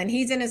great, and then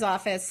he's in his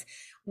office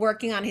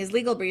working on his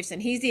legal briefs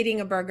and he's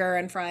eating a burger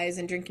and fries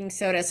and drinking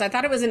soda. So I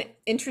thought it was an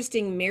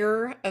interesting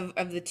mirror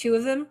of the two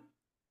of them.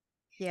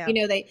 yeah.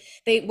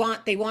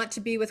 They want to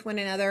be with one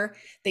another,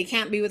 they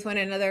can't be with one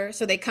another,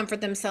 so they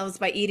comfort themselves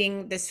by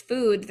eating this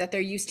food that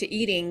they're used to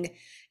eating.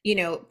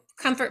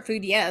 Comfort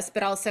food, yes,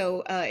 but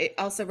also it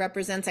also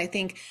represents, I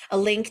think, a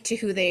link to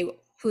who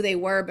they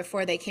were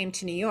before they came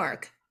to New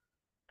York.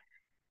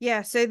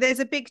 Yeah, so there's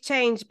a big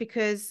change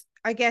because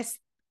I guess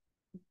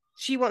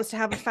she wants to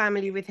have a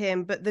family with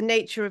him, but the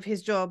nature of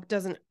his job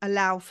doesn't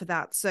allow for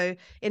that. So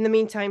in the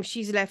meantime,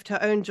 she's left her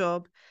own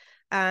job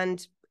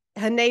and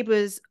her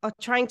neighbors are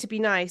trying to be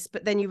nice,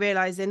 but then you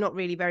realize they're not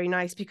really very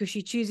nice because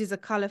she chooses a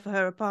color for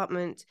her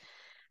apartment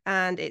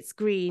and it's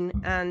green.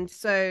 And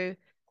so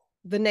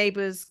the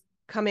neighbors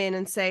come in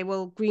and say,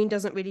 well, green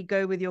doesn't really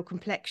go with your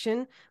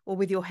complexion or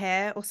with your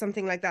hair or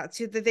something like that.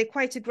 So they're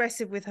quite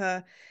aggressive with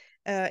her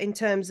in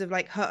terms of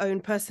like her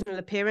own personal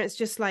appearance,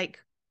 just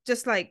like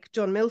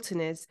John Milton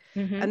is.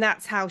 Hmm. And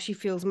that's how she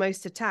feels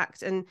most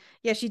attacked. And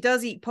yeah, she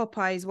does eat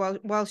Popeyes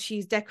while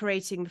she's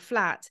decorating the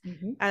flat.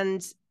 Hmm.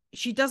 And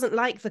she doesn't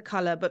like the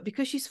color, but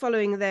because she's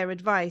following their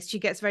advice, she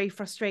gets very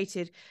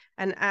frustrated.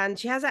 And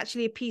she has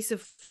actually a piece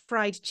of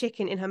fried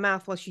chicken in her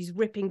mouth while she's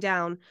ripping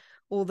down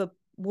all the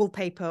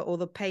wallpaper or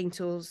the paint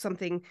or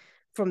something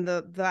from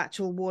the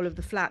actual wall of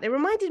the flat. It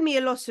reminded me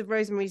a lot of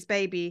Rosemary's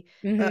Baby,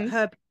 Hmm.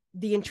 her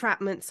the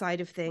entrapment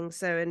side of things.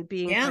 So and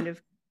being Yeah. kind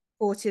of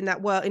caught in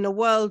that world, in a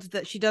world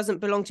that she doesn't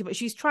belong to, but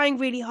she's trying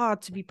really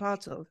hard to be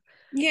part of.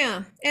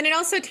 Yeah, and it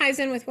also ties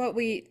in with what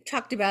we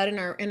talked about in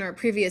our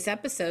previous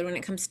episode when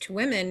it comes to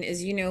women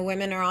is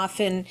women are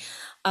often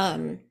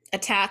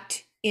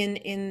attacked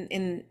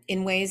in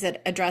ways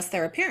that address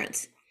their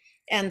appearance.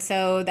 And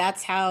so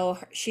that's how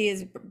she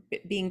is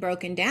being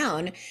broken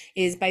down,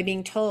 is by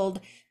being told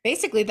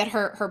basically that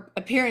her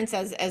appearance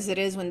as it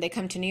is when they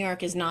come to New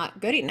York is not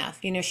good enough.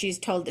 You know, she's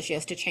told that she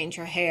has to change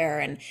her hair,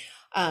 and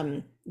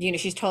you know,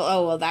 she's told,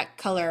 oh, well, that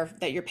color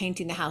that you're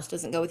painting the house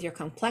doesn't go with your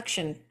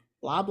complexion,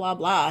 blah, blah,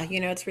 blah.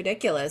 You know, it's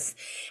ridiculous.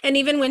 And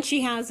even when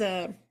she has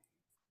an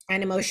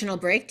emotional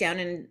breakdown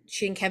and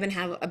she and Kevin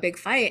have a big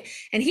fight,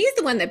 and he's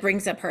the one that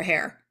brings up her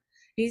hair.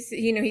 He's,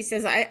 you know, he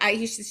says,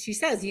 she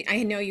says,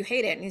 I know you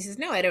hate it. And he says,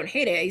 no, I don't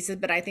hate it. He says,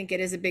 but I think it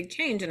is a big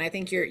change. And I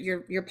think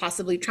you're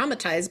possibly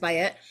traumatized by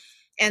it.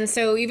 And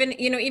so even,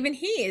 you know, even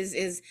he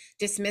is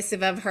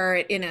dismissive of her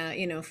in a,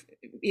 you know,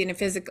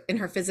 in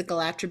her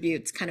physical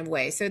attributes kind of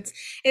way. So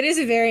it is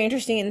a very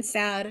interesting and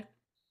sad.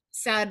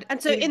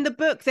 And so in the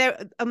book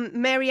there,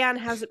 Miriam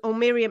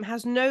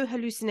has no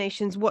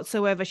hallucinations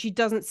whatsoever. She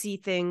doesn't see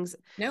things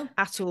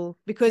at all,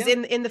 because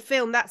in the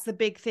film, that's the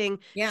big thing.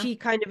 She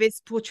kind of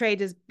is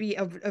portrayed as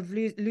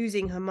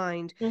losing her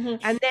mind. And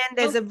then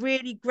there's a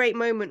really great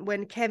moment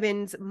when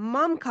Kevin's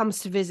mum comes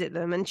to visit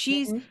them, and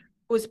she's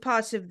was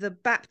part of the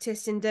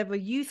Baptist Endeavour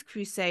Youth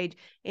Crusade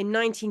in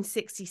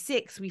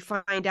 1966. We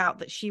find out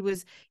that she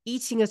was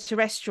eating at a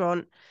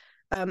restaurant,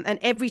 and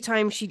every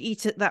time she'd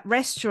eat at that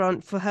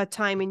restaurant for her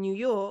time in New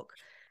York,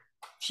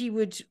 she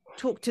would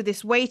talk to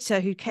this waiter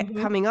who kept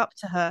coming up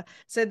to her.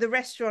 So the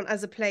restaurant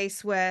as a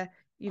place where,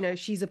 you know,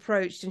 she's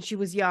approached, and she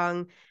was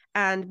young.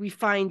 And we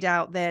find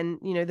out then,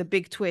 you know, the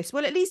big twist.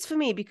 Well, at least for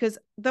me, because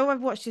though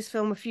I've watched this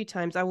film a few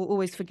times, I will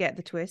always forget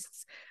the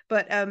twists.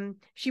 But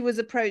she was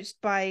approached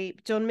by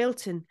John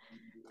Milton.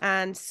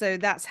 And so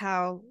that's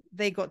how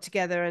they got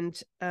together.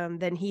 And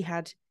then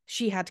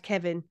she had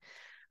Kevin.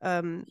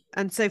 And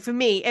so for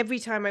me, every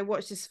time I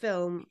watch this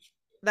film,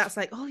 that's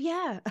like, oh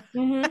yeah,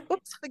 I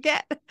always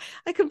forget.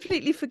 I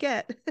completely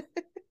forget.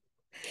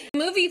 The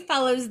movie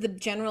follows the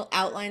general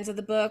outlines of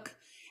the book,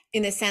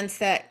 in the sense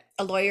that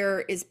a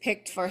lawyer is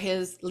picked for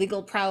his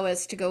legal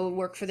prowess to go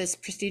work for this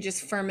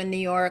prestigious firm in New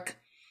York,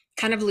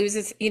 kind of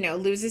loses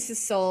his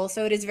soul.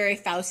 So it is very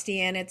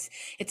Faustian.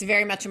 It's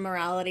very much a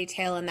morality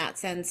tale in that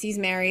sense. He's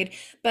married,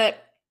 but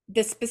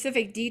the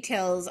specific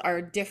details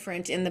are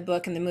different in the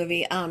book and the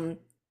movie.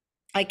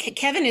 Like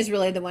Kevin is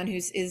really the one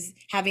is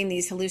having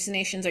these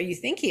hallucinations, or you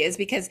think he is,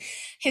 because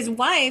his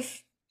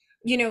wife,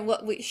 you know,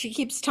 she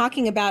keeps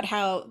talking about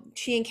how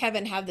she and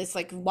Kevin have this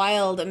like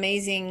wild,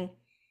 amazing,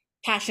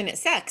 passionate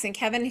sex, and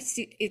Kevin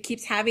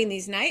keeps having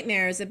these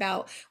nightmares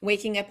about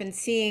waking up and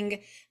seeing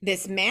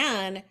this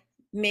man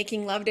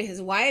making love to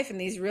his wife in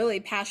these really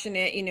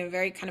passionate, you know,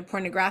 very kind of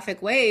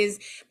pornographic ways,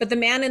 but the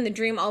man in the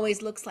dream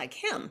always looks like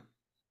him.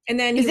 And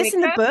then is this in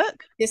the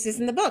book? This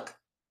is in the book.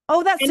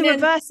 Oh, that's the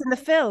reverse in the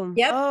film.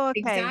 Yep. Oh, okay.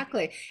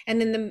 Exactly.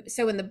 And in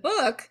the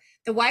book,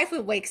 the wife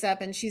wakes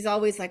up and she's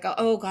always like,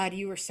 oh God,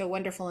 you were so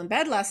wonderful in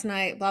bed last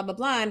night, blah, blah,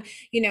 blah. And,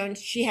 you know, and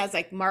she has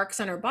like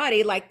marks on her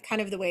body, like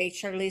kind of the way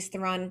Charlize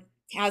Theron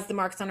has the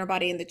marks on her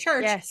body in the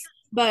church. Yes.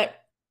 But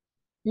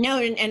no,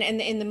 and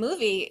in the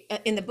movie,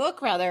 in the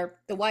book rather,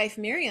 the wife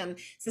Miriam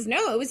says,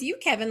 no, it was you,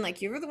 Kevin.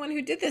 Like, you were the one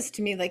who did this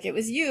to me. Like, it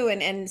was you.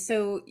 And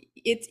so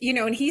it's, you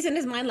know, and he's in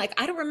his mind like,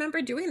 I don't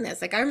remember doing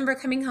this. Like, I remember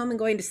coming home and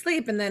going to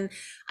sleep, and then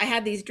I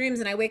had these dreams,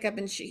 and I wake up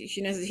and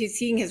she knows he's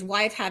seeing his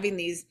wife having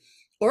these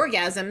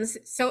orgasms.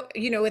 So,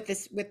 you know, with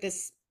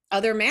this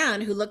other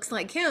man who looks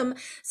like him.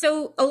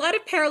 So a lot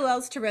of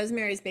parallels to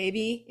Rosemary's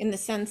Baby in the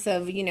sense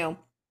of, you know,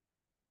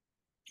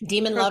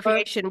 demon lover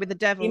with the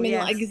devil.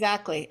 Yes.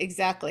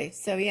 Exactly.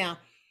 So yeah.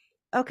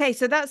 Okay,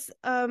 so that's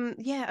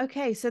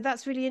so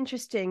that's really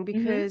interesting,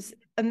 because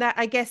and that,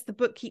 I guess, the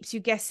book keeps you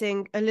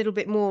guessing a little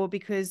bit more,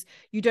 because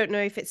you don't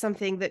know if it's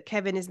something that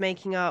Kevin is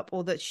making up,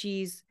 or that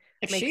she's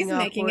making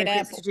up, or if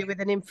it's to do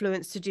with an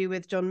influence to do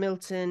with John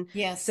Milton.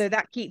 Yes. So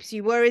that keeps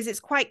you, whereas it's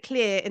quite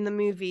clear in the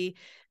movie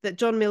that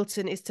John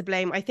Milton is to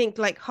blame. I think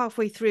like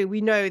halfway through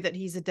we know that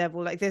he's a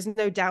devil. Like, there's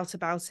no doubt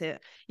about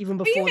it, even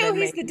before. Well, you know,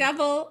 he's the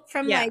devil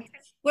from like,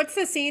 what's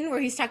the scene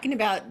where he's talking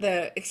about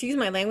excuse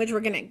my language,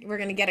 we're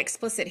gonna get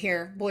explicit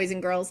here, boys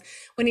and girls,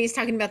 when he's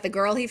talking about the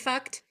girl he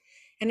fucked,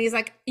 and he's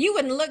like, you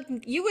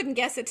wouldn't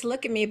guess it to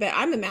look at me, but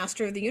I'm a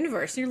master of the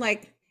universe. And you're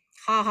like,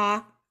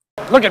 ha.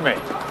 Look at me.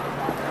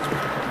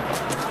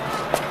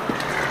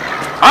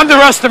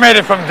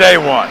 Underestimated from day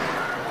one.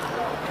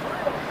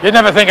 You'd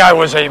never think I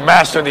was a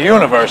master of the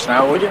universe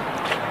now, would you?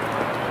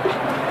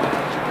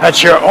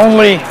 That's your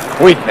only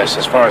weakness,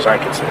 as far as I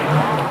can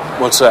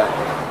see. What's that?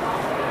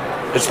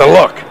 It's the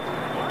look.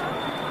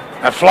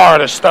 That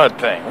Florida stud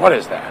thing. What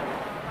is that?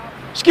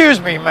 Excuse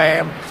me,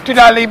 ma'am. Did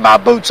I leave my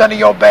boots under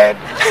your bed?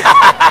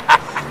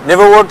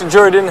 Never worked a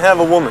jury didn't have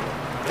a woman.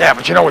 Yeah,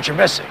 but you know what you're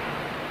missing?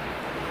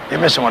 You're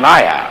missing what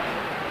I have.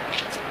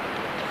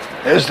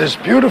 There's this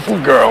beautiful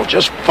girl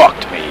just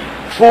fucked me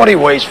 40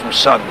 ways from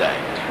Sunday.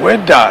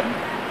 We're done.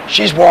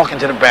 She's walking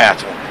to the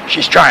bathroom.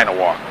 She's trying to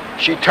walk.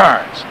 She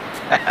turns.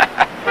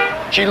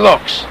 She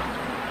looks.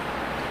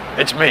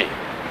 It's me.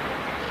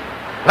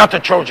 Not the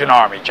Trojan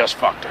army just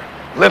fucked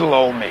her. Little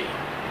old me.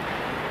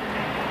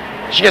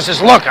 She gets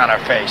this look on her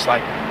face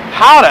like,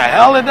 How the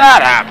hell did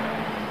that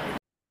happen?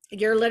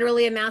 You're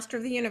literally a master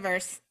of the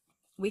universe.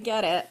 We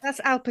get it. That's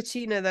Al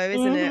Pacino, though,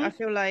 isn't it? I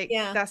feel like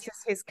that's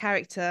just his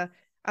character.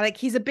 Like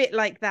he's a bit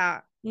like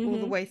that all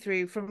the way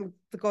through from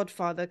The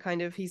Godfather,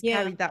 kind of. He's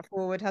carried that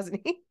forward, hasn't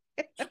he?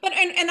 But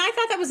and I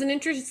thought that was an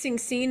interesting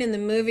scene in the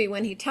movie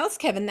when he tells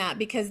Kevin that,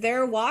 because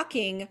they're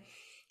walking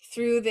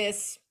through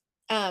this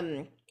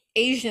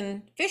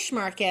Asian fish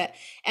market,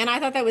 and I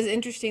thought that was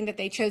interesting that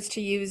they chose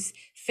to use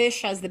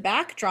fish as the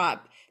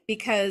backdrop,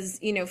 because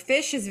you know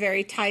fish is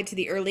very tied to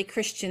the early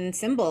Christian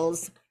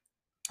symbols.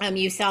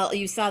 You saw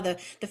the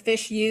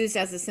fish used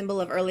as a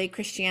symbol of early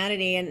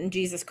Christianity and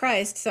Jesus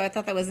Christ. So I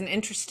thought that was an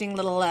interesting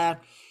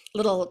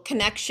little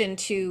connection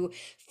to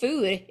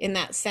food in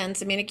that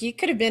sense. I mean, you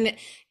could have been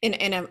in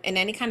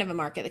any kind of a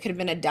market. It could have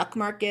been a duck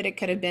market. It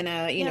could have been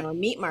a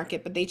meat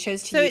market, but they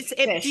chose to use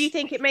fish. Do you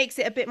think it makes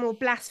it a bit more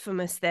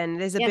blasphemous then?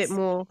 There's a bit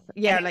more,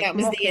 like that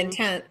was mocking. the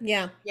intent.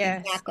 Yeah,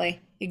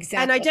 exactly.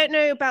 And I don't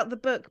know about the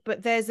book,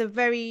 but there's a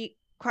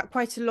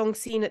quite a long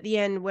scene at the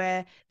end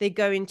where they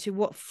go into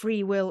what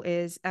free will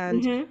is,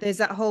 and there's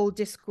that whole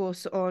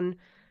discourse on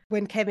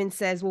when Kevin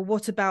says, well,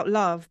 what about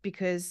love?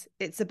 Because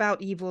it's about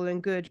evil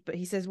and good, but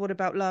he says, what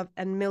about love?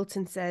 And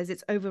Milton says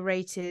it's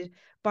overrated,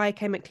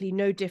 biochemically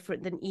no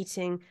different than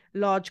eating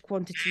large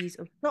quantities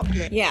of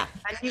chocolate. Yeah.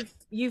 And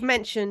you've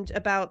mentioned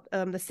about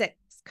the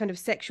kind of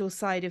sexual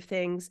side of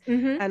things,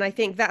 and I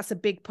think that's a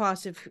big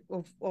part of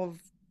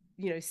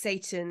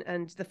Satan,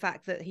 and the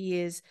fact that he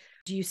is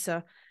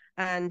producer,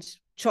 and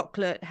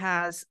chocolate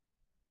has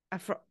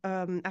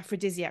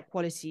aphrodisiac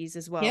qualities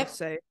as well.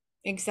 So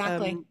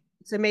exactly.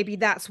 So maybe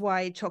that's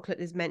why chocolate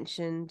is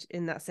mentioned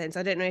in that sense.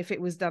 I don't know if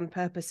it was done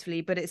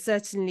purposefully, but it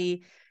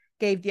certainly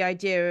gave the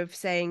idea of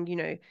saying,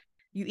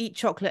 you eat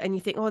chocolate and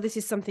you think, oh, this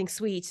is something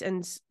sweet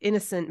and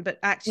innocent, but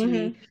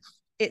actually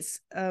it's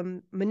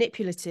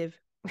manipulative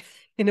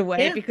in a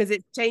way, because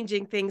it's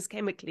changing things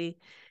chemically.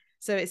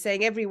 So it's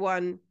saying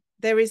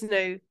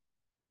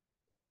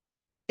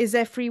is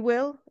there free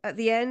will at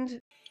the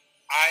end?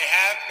 I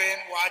have been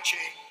watching.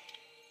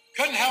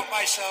 Couldn't help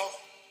myself.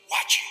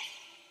 Watching.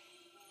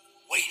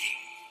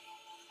 Waiting.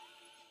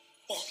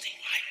 Holding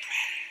my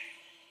breath.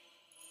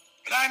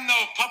 But I'm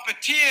no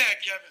puppeteer,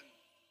 Kevin.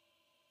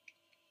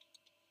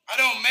 I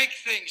don't make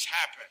things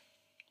happen.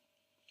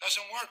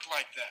 Doesn't work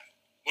like that.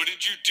 What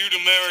did you do to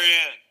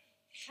Marianne?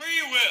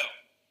 Free will.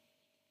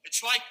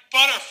 It's like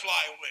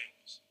butterfly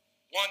wings.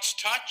 Once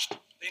touched,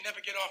 they never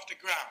get off the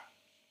ground.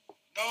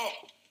 No,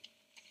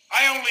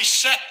 I only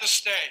set the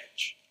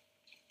stage.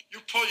 You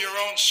pull your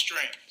own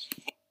strings.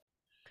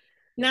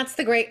 And that's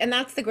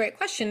the great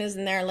question,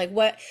 isn't there? Like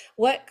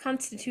what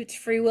constitutes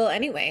free will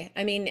anyway?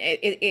 I mean,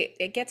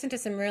 it gets into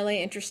some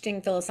really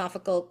interesting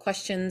philosophical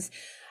questions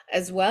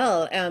as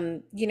well.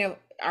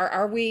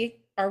 Are we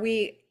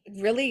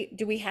really,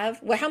 do we have,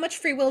 well, how much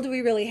free will do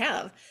we really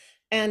have?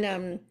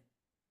 And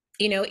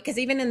because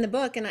even in the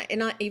book, and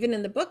not even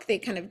in the book, they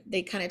kind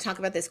of talk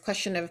about this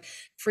question of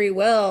free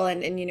will,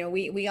 and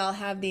we all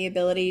have the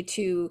ability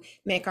to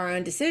make our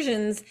own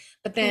decisions,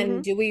 but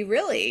then do we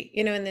really?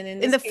 And then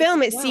in the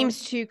film, it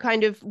seems to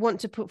kind of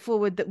want to put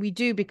forward that we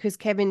do, because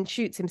Kevin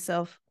shoots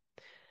himself.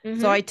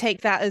 So I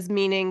take that as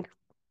meaning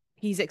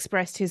he's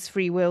expressed his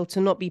free will to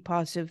not be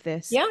part of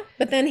this. Yeah,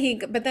 but then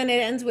it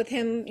ends with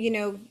him,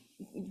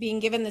 being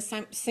given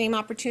the same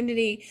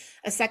opportunity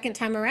a second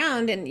time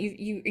around, and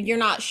you're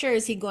not sure,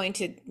 is he going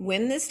to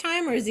win this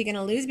time or is he going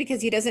to lose?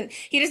 Because he doesn't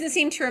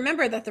seem to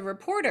remember that the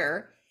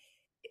reporter,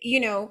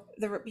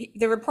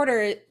 the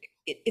reporter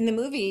in the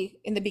movie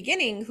in the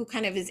beginning, who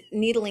kind of is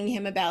needling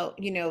him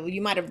about, you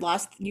might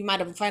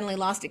have finally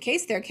lost a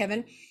case there,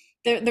 Kevin.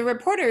 The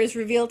reporter is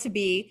revealed to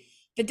be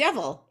the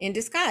devil in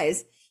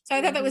disguise. So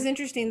I thought that was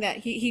interesting that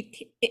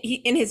he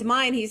in his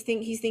mind he's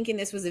thinking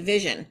this was a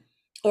vision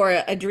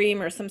or a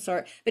dream or some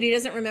sort, but he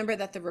doesn't remember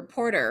that the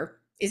reporter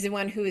is the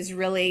one who is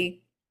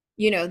really,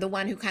 the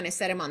one who kind of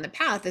set him on the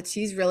path.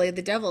 He's really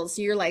the devil.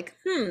 So you're like,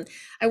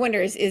 I wonder,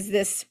 is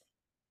this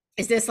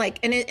like,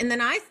 and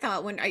then I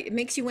thought, it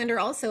makes you wonder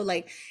also,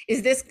 like,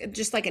 is this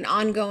just like an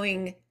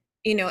ongoing,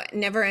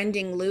 never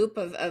ending loop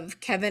of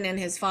Kevin and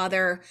his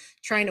father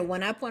trying to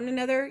one up one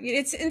another?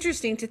 It's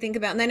interesting to think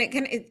about. And then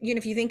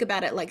if you think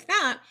about it like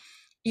that,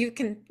 you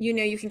can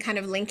kind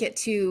of link it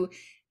to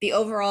the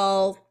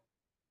overall,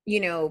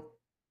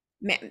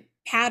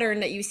 pattern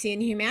that you see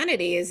in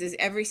humanity is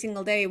every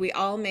single day we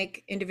all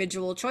make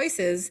individual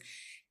choices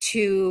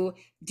to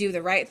do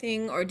the right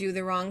thing or do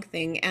the wrong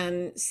thing.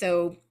 And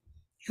so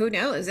who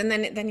knows? And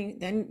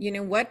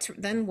then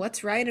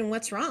what's right and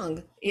what's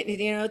wrong?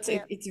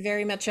 It's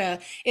very much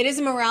it is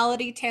a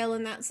morality tale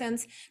in that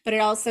sense, but it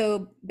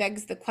also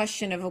begs the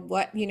question of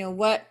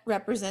what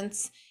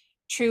represents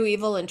true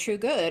evil and true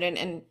good,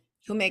 and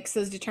who makes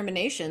those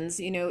determinations,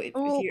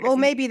 or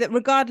maybe that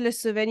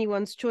regardless of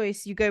anyone's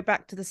choice, you go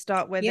back to the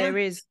start where there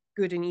is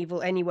good and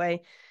evil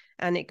anyway,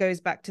 and it goes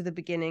back to the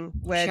beginning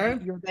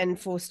where you're then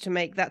forced to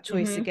make that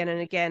choice again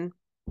and again.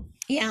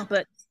 Yeah.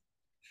 But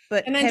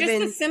But And then just the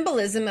Kevin,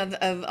 symbolism of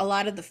a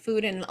lot of the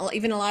food and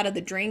even a lot of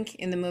the drink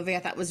in the movie, I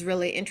thought was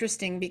really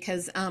interesting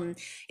because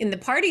in the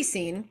party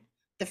scene,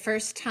 the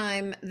first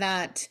time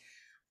that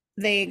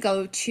they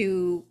go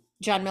to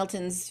John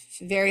Milton's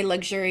very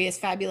luxurious,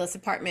 fabulous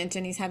apartment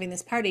and he's having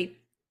this party,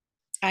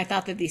 I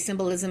thought that the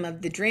symbolism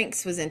of the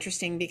drinks was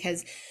interesting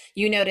because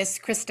you notice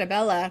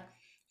Christabella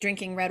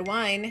drinking red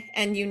wine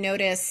and you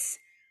notice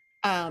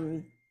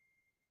um,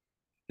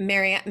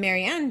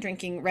 Marianne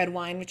drinking red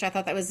wine, which I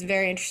thought that was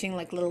very interesting,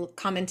 like little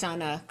comment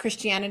on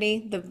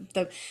Christianity,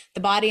 the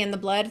body and the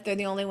blood. They're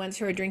the only ones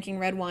who are drinking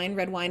red wine.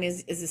 Red wine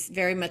is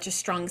very much a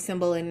strong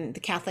symbol in the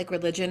Catholic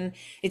religion.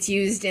 It's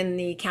used in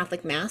the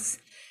Catholic Mass.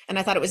 And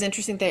I thought it was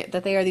interesting that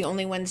they are the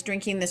only ones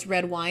drinking this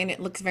red wine. It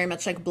looks very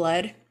much like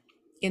blood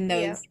in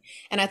those. Yeah.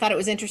 And I thought it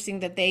was interesting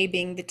that they,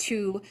 being the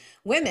two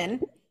women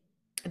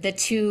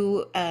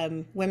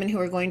who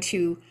are going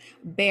to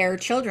bear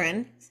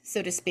children,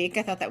 so to speak.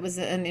 I thought that was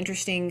an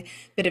interesting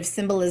bit of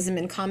symbolism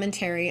and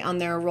commentary on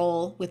their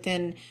role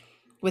within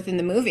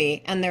the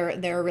movie and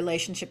their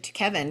relationship to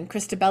Kevin.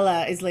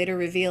 Christabella is later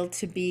revealed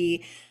to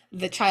be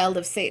the child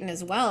of Satan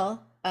as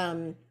well.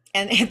 And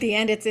at the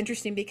end, it's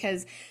interesting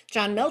because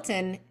John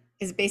Milton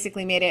has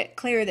basically made it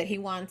clear that he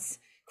wants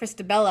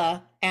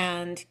Christabella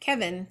and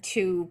Kevin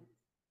to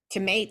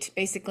mate,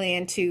 basically,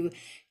 and to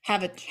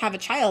have a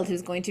child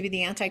who's going to be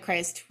the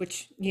Antichrist,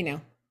 which, you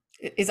know,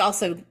 is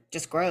also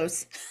just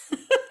gross.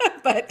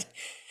 But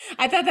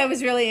I thought that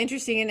was really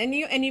interesting. And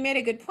you made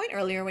a good point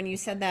earlier when you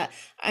said that,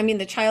 I mean,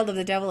 the child of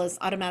the devil is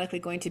automatically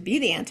going to be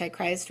the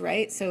Antichrist,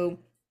 right? So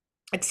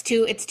it's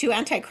two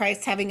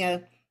Antichrists having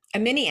a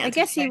mini I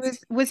guess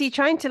Antichrist. was he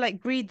trying to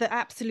like breed the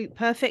absolute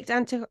perfect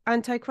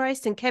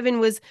antichrist, and Kevin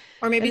was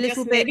Or maybe a just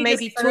little bit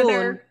maybe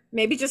torn.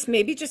 maybe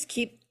just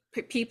keep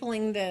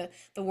peopling the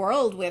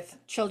world with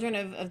children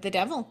of the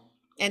devil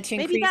and to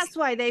Maybe increase. that's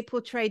why they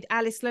portrayed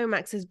Alice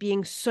Lomax as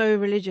being so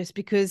religious,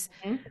 because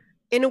Mhm.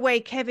 in a way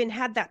Kevin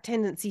had that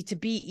tendency to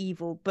be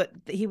evil, but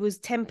he was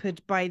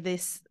tempered by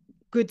this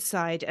good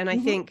side. And I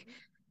Mhm. think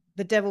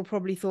the devil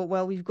probably thought,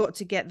 well, we've got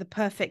to get the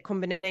perfect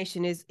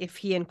combination is if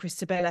he and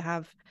Christabella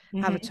have a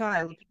Mhm.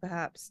 child,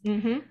 perhaps.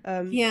 Mhm.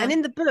 Yeah. And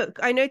in the book,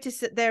 I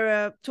noticed that there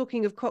are,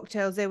 talking of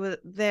cocktails,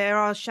 there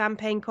are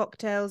champagne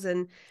cocktails,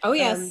 and Oh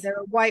yes. there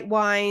are white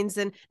wines,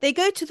 and they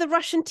go to the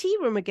Russian tea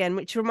room again,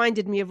 which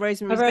reminded me of Of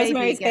Rosemary's Baby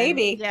Rosemary's again.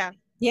 Baby. Yeah,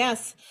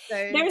 Yes. so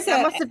There's that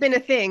a must have been a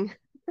thing.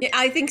 Yeah,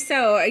 I think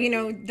so. You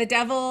know, the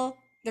devil,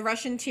 the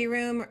Russian tea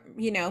room,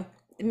 you know,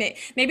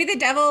 maybe the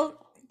devil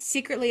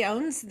secretly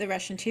owns the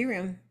Russian tea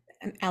room,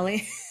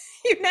 Ellie.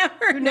 You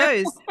never Who know.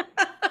 knows?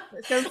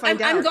 Let's go and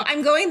find out.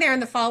 I'm going there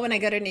in the fall when I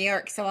go to New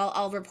York, so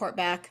I'll report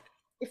back.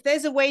 If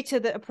there's a waiter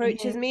that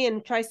approaches me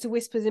and tries to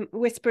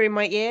whisper in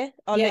my ear,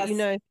 I'll let you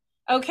Yes.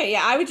 know. Okay,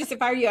 yeah, I would just,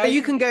 if I were you, I So would you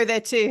just can go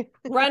there too.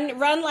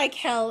 run like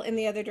hell in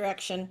the other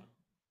direction.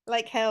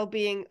 Like hell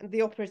being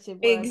the operative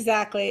word.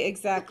 Exactly.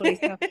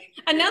 So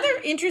another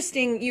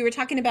interesting, you were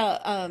talking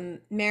about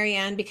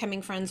Marianne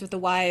becoming friends with the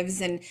wives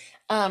and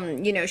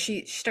you know,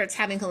 she starts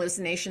having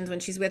hallucinations when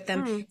she's with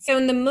them. So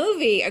in the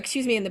movie,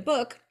 excuse me, in the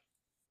book,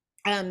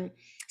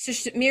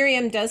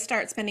 Miriam does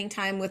start spending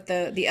time with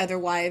the other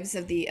wives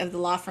of the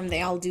law firm.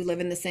 They all do live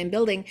in the same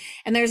building.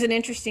 And there's an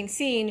interesting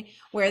scene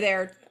where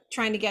they're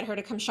trying to get her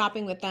to come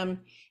shopping with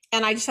them.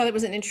 And I just thought it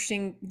was an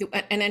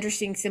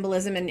interesting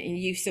symbolism and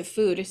use of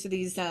food. So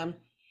these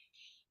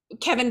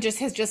Kevin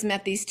has just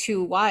met these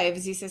two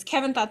wives. He says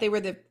Kevin thought they were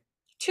the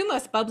two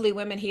most bubbly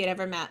women he had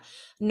ever met.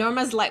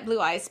 Norma's light blue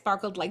eyes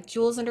sparkled like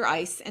jewels under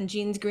ice, and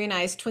Jean's green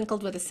eyes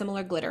twinkled with a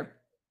similar glitter.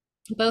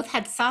 Both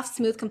had soft,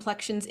 smooth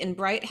complexions in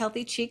bright,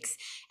 healthy cheeks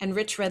and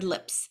rich red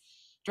lips.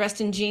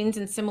 Dressed in jeans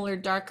and similar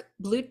dark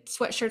blue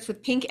sweatshirts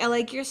with pink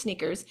LA Gear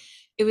sneakers,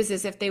 it was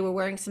as if they were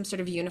wearing some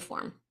sort of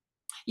uniform.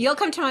 You'll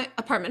come to my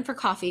apartment for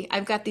coffee.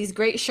 I've got these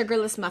great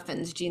sugarless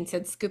muffins, Jean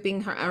said,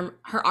 scooping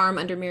her arm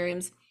under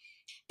Miriam's.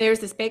 There's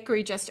this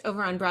bakery just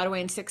over on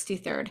Broadway and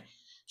 63rd.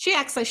 She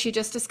acts like she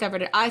just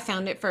discovered it. I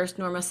found it first,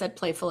 Norma said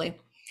playfully.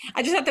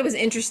 I just thought that was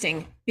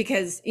interesting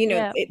because, you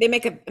know, they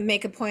make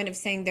a point of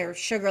saying they're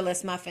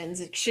sugarless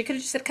muffins. She could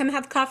have just said, come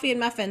have coffee and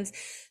muffins.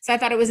 So I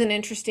thought it was an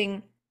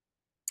interesting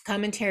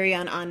commentary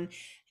on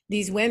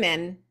these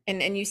women.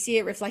 And you see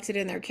it reflected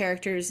in their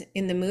characters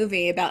in the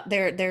movie about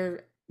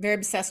they're very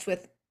obsessed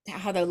with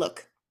how they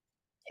look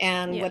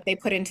and what they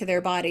put into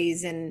their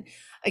bodies. And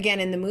again,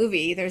 in the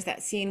movie, there's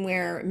that scene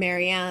where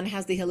Marianne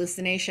has the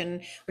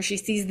hallucination where she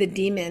sees the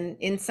demon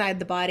inside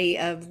the body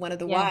of one of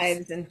the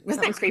wives. And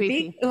wasn't that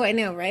creepy? Oh, I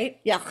know, right?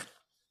 Yeah.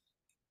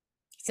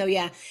 So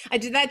yeah,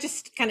 that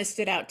just kind of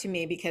stood out to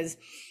me because,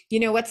 you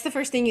know, what's the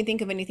first thing you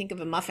think of when you think of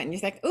a muffin?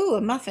 You're like, oh,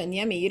 a muffin,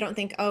 yummy. You don't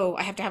think, oh,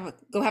 I have to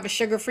go have a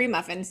sugar-free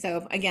muffin.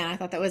 So again, I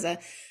thought that was a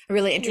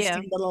really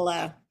interesting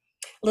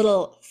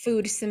little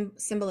food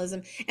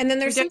symbolism. And then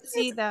there's we don't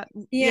see that.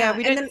 Yeah,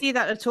 we don't see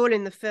that at all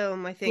in the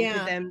film. I think with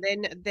Yeah. them,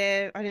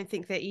 they're I don't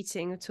think they're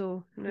eating at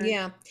all. No.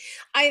 Yeah.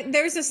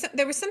 There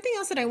was something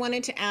else that I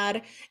wanted to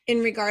add in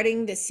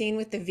regarding the scene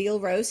with the veal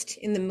roast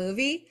in the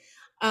movie.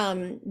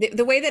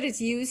 The way that it's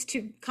used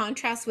to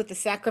contrast with the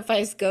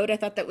sacrificed goat, I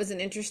thought that was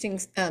an interesting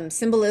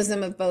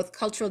symbolism of both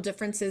cultural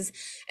differences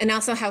and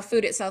also how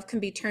food itself can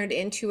be turned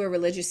into a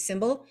religious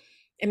symbol.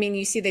 I mean,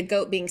 you see the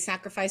goat being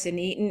sacrificed and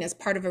eaten as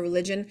part of a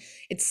religion.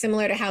 It's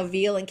similar to how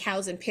veal and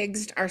cows and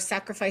pigs are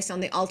sacrificed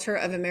on the altar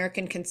of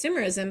American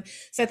consumerism.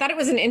 So I thought it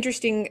was an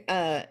interesting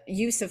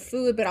use of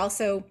food, but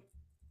also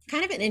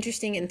kind of an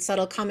interesting and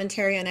subtle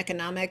commentary on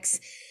economics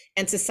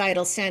and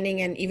societal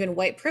standing and even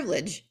white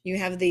privilege. You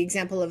have the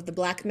example of the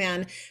Black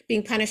man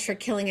being punished for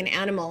killing an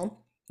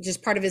animal, which is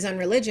part of his own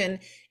religion,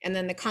 and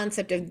then the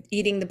concept of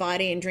eating the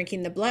body and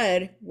drinking the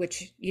blood,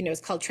 which, you know,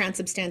 is called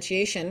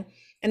transubstantiation,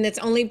 and that's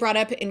only brought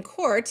up in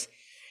court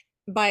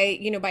by,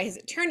 you know, by his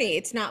attorney.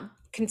 It's not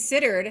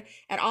considered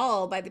at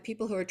all by the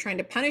people who are trying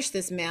to punish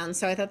this man.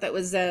 So I thought that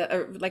was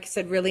like I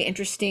said, really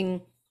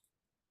interesting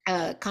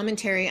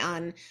commentary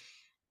on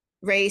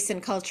race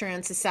and culture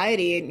and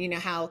society, and, you know,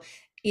 how,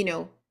 you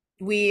know,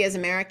 we as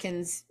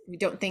Americans, we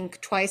don't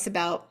think twice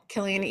about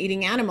killing and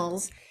eating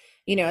animals,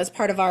 you know, as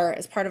part of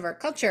our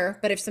culture.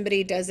 But if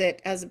somebody does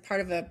it as a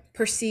part of a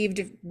perceived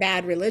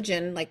bad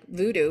religion like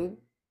voodoo,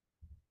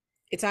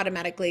 it's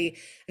automatically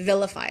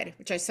vilified,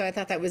 so I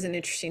thought that was an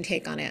interesting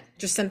take on it.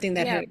 Just something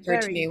that had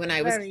occurred to me when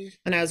I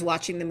was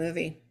watching the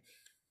movie.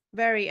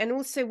 Very. And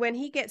also when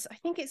he gets, I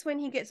think it's when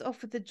he gets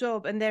offered the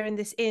job and they're in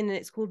this inn and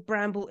it's called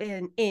Bramble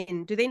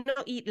Inn. Do they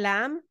not eat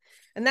lamb?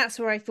 And that's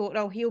where I thought,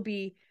 oh, he'll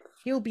be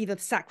the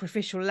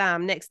sacrificial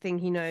lamb next thing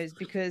he knows,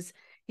 because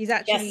he's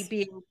actually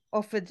being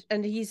offered,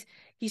 and he's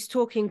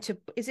talking to,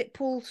 is it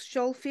Paul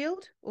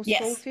Schofield or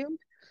Schofield,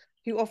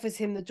 who offers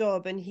him the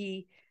job, and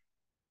he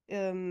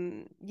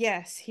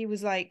he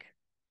was like,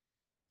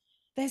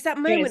 there's that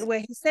moment where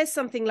he says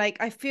something like,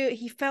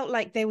 he felt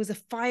like there was a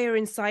fire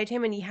inside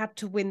him and he had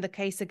to win the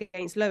case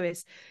against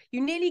Lois. You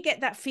nearly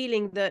get that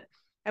feeling that,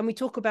 and we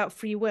talk about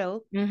free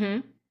will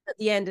at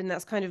the end, and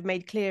that's kind of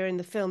made clear in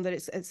the film that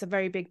it's a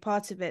very big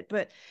part of it,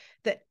 but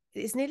that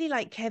it's nearly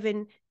like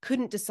Kevin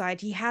couldn't decide.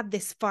 He had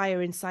this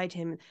fire inside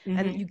him,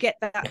 and you get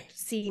that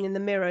scene in the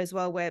mirror as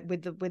well, where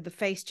with the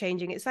face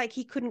changing, it's like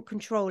he couldn't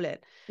control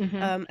it.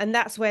 And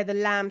that's where the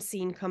lamb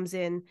scene comes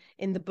in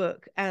the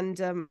book,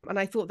 and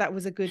I thought that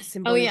was a good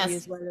symbology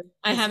as well.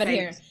 I have it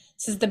here. It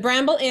says the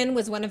Bramble Inn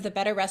was one of the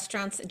better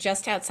restaurants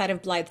just outside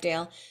of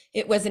Blythedale.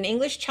 It was an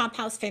English chop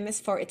house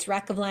famous for its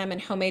rack of lamb and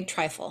homemade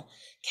trifle.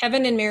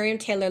 Kevin and Miriam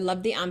Taylor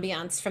loved the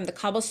ambiance, from the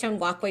cobblestone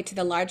walkway to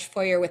the large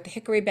foyer with the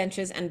hickory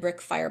benches and brick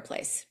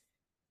fireplace.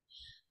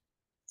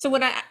 So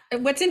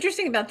what's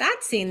interesting about that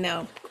scene,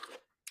 though,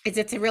 is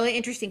it's a really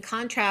interesting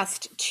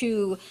contrast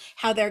to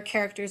how their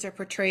characters are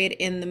portrayed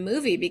in the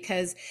movie,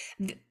 because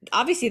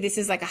obviously this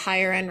is like a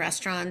higher end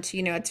restaurant.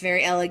 You know, it's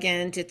very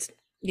elegant. It's,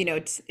 you know,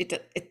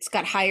 it's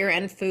got higher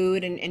end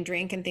food and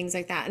drink and things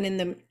like that. And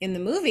in the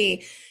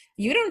movie,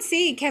 you don't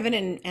see Kevin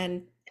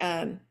and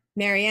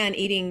Marianne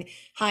eating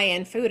high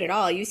end food at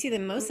all. You see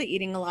them mostly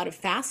eating a lot of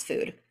fast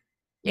food.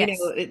 You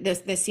know,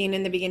 the scene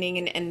in the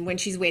beginning, and when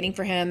she's waiting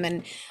for him,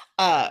 and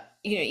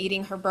you know,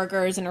 eating her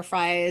burgers and her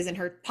fries and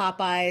her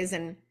Popeyes,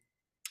 and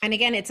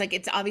again, it's like,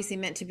 it's obviously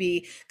meant to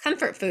be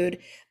comfort food,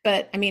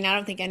 but I mean, I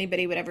don't think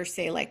anybody would ever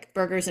say like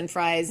burgers and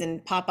fries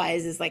and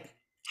Popeyes is like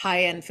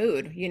high end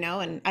food, you know.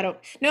 And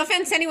no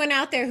offense to anyone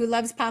out there who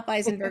loves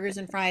Popeyes and burgers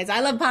and fries.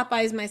 I love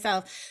Popeyes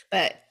myself,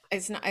 but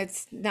it's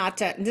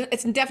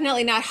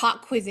definitely not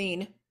hot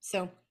cuisine.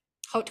 So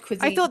haute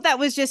cuisine. I thought that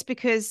was just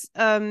because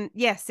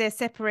yes, they're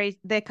separate,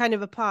 they're kind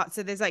of apart,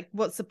 so there's like,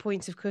 what's the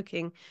point of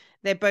cooking?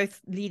 They're both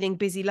leading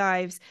busy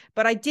lives.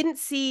 But I didn't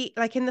see,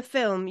 like in the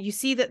film, you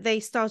see that they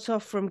start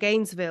off from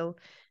Gainesville,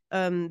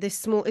 this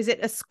small, is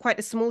it quite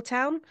a small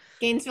town?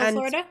 Gainesville,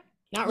 Florida?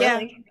 Not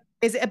really.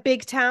 Is it a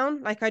big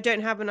town? Like, I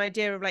don't have an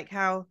idea of like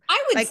how.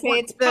 I would say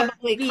it's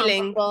probably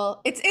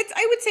comparable.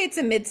 I would say it's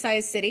a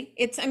mid-sized city.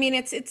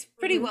 It's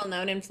pretty well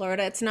known in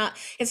Florida.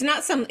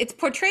 It's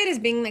portrayed as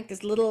being like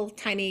this little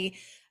tiny,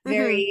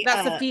 very.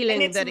 That's the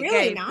feeling that it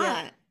really gave. Not.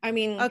 Yeah. I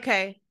mean,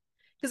 okay.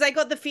 Because I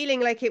got the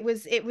feeling like it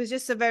was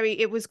just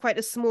it was quite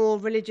a small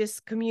religious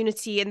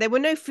community, and there were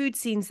no food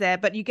scenes there,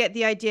 but you get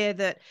the idea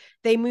that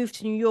they moved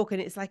to New York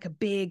and it's like a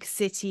big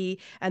city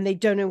and they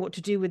don't know what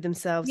to do with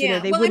themselves. Yeah. You know,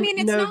 they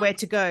wouldn't know where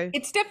to go.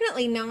 It's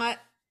definitely not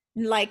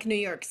like New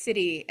York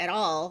City at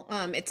all.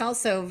 It's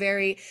also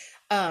very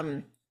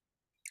it's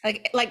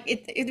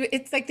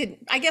like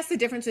I guess the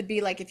difference would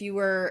be like if you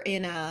were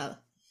in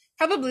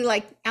probably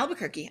like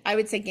Albuquerque. I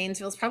would say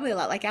Gainesville is probably a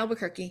lot like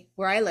Albuquerque,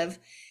 where I live.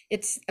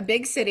 It's a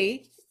big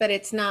city, but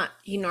it's not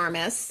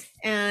enormous,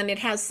 and it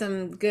has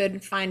some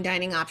good fine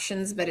dining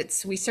options, but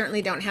we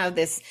certainly don't have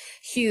this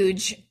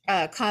huge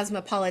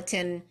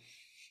cosmopolitan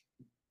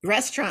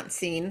restaurant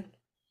scene.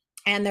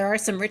 And there are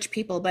some rich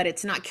people, but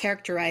it's not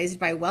characterized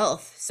by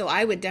wealth. So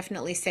I would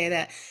definitely say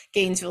that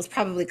Gainesville is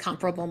probably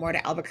comparable more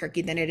to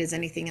Albuquerque than it is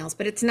anything else,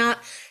 but it's not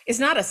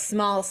a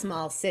small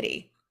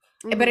city.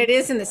 But it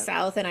is in the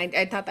South, and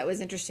I thought that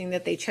was interesting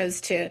that they chose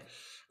to,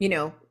 you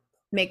know,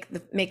 make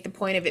the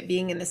point of it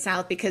being in the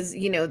South, because,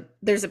 you know,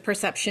 there's a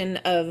perception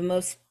of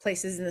most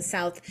places in the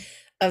South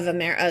of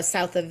America,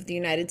 south of the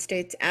United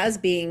States, as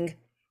being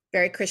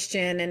very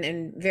Christian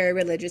and very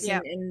religious, Yeah.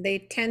 and they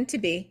tend to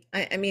be.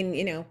 I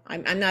mean,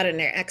 I'm not an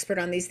expert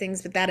on these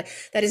things, but that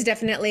is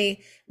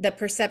definitely the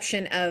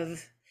perception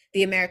of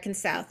the American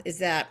South, is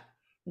that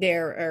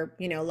there are,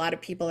 a lot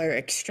of people are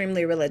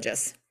extremely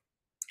religious,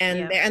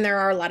 and Yeah. there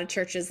are a lot of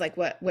churches like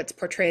what's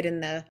portrayed in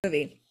the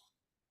movie.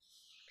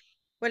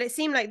 Well, it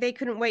seemed like they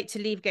couldn't wait to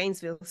leave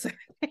Gainesville, so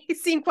they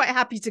seemed quite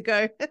happy to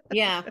go.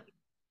 Yeah.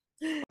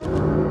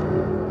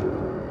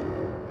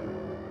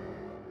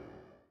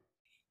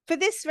 For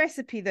this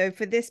recipe, though,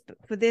 for this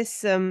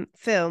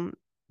film,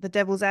 The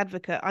Devil's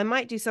Advocate, I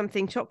might do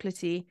something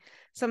chocolatey,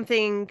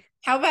 something.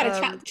 How about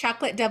a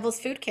chocolate devil's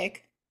food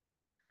cake?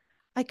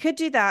 I could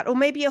do that, or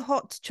maybe a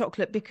hot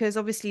chocolate, because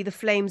obviously the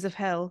flames of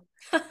hell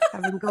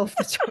have engulfed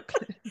the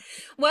chocolate.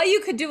 Well,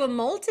 you could do a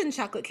molten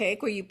chocolate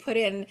cake where you put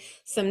in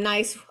some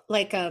nice,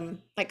 like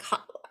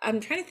hot, I'm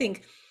trying to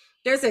think.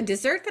 There's a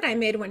dessert that I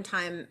made one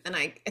time, and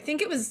I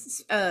think it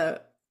was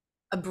a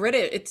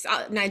British, it's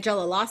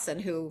Nigella Lawson,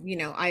 who,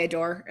 I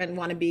adore and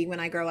want to be when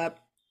I grow up.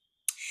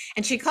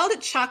 And she called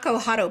it Choco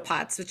Hotto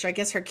Pots, which I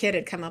guess her kid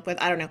had come up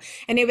with. I don't know.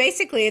 And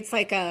it's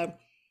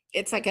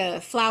like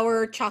a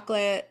flour,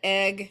 chocolate,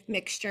 egg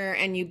mixture,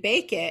 and you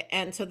bake it.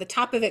 And so the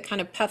top of it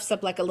kind of puffs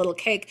up like a little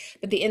cake,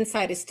 but the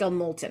inside is still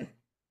molten.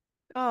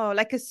 Oh,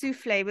 like a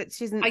souffle,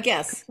 which isn't, I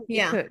guess.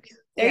 Yeah. cooked.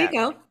 There you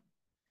go.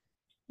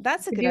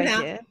 That's a good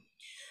idea.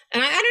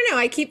 And I don't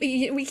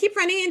know. We keep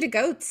running into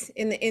goats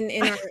in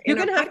our You're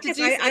our gonna have to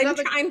podcast.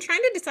 do I'm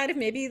trying to decide if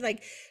maybe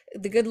like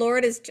the good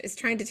Lord is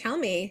trying to tell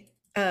me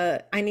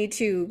I need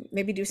to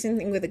maybe do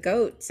something with a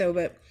goat. So,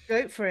 but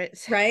go for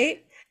it,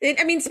 right?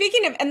 I mean,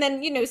 speaking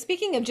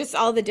of just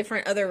all the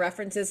different other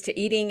references to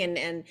eating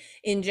and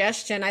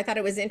ingestion, I thought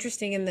it was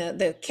interesting in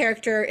the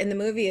character in the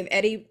movie of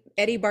Eddie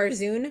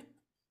Barzoon,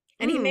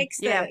 and he makes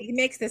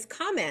this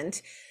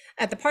comment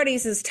at the party. He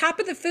says, "Top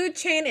of the food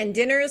chain and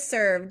dinner is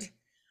served."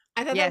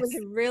 I thought that was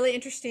a really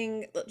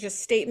interesting just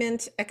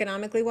statement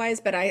economically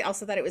wise, but I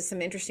also thought it was some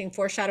interesting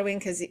foreshadowing,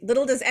 because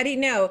little does Eddie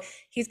know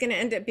he's going to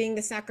end up being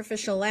the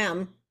sacrificial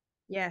lamb.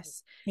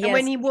 Yes. And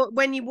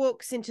when he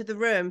walks into the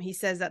room, he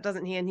says that,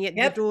 doesn't he? And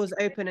the doors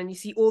open and you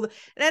see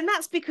and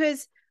that's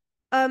because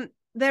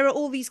there are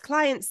all these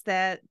clients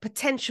there,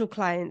 potential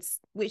clients,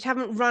 which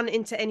haven't run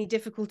into any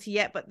difficulty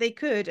yet, but they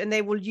could, and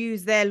they will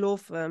use their law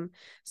firm.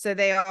 So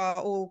they are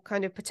all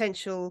kind of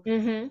potential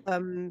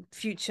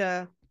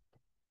future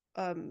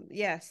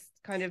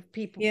kind of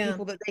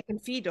people that they can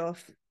feed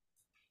off.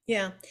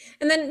 Yeah.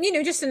 And then,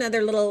 just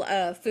another little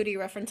foodie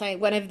reference.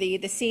 One of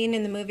the scene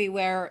in the movie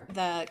where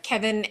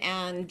Kevin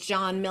and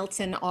John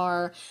Milton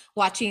are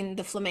watching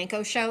the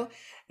flamenco show,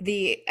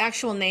 the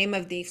actual name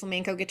of the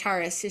flamenco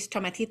guitarist is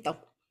Tomatito.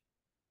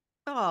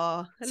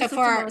 Oh, so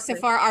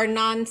for our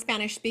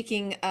non-Spanish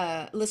speaking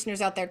listeners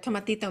out there,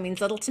 Tomatito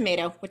means little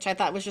tomato, which I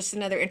thought was just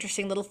another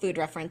interesting little food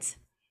reference.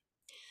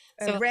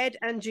 So red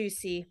and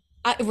juicy.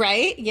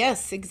 Right?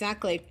 Yes,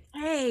 exactly.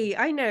 Hey,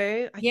 I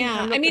know. I think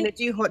I'm not going to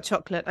do hot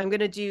chocolate. I'm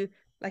going to do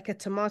like a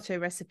tomato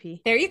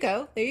recipe. There you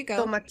go.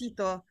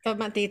 Tomatito.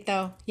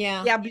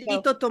 Yeah.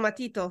 Diablito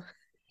tomatito.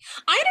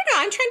 I don't know.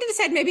 I'm trying to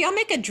decide. Maybe I'll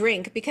make a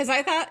drink, because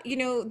I thought,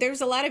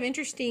 there's a lot of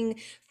interesting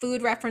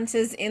food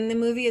references in the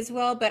movie as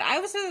well. But I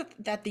also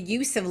thought that the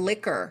use of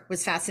liquor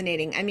was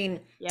fascinating. I mean,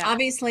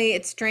 obviously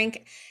it's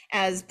drank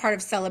as part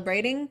of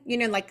celebrating,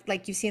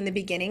 like you see in the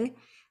beginning.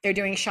 They're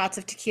doing shots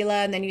of tequila,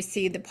 and then you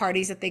see the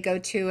parties that they go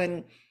to,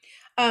 and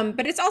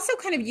but it's also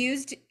kind of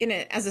used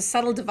as a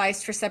subtle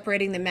device for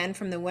separating the men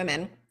from the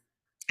women.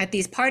 At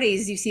these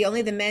parties, you see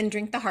only the men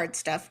drink the hard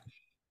stuff.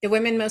 The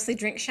women mostly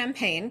drink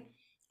champagne.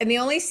 And the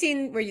only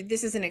scene where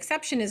this is an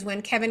exception is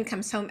when Kevin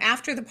comes home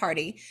after the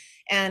party,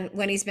 and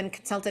when he's been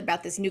consulted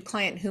about this new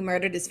client who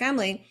murdered his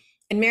family,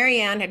 and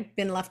Marianne had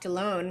been left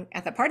alone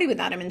at the party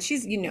without him, and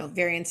she's,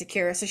 very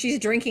insecure. So she's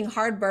drinking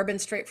hard bourbon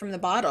straight from the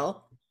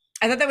bottle.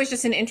 I thought that was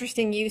just an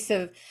interesting use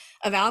of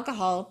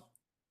alcohol,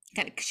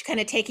 kind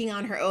of taking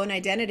on her own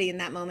identity in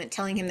that moment,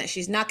 telling him that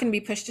she's not going to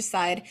be pushed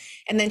aside.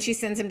 And then she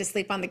sends him to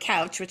sleep on the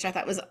couch, which I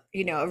thought was,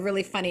 a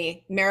really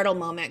funny marital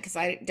moment, because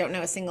I don't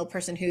know a single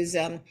person who's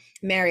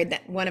married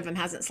that one of them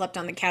hasn't slept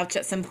on the couch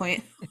at some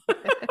point.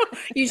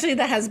 Usually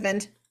the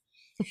husband.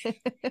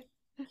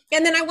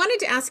 And then I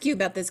wanted to ask you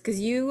about this, because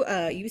you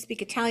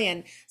speak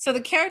Italian. So the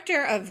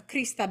character of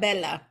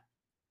Christabella,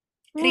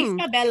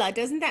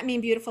 doesn't that mean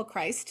beautiful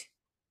Christ?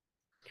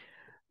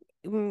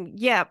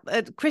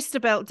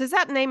 Christabel, does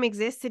that name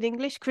exist in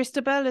English?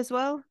 Christabel as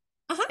well?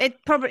 It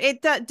probably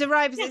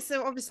derives. It's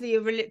obviously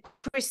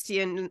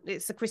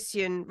it's a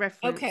Christian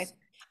reference. Okay,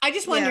 I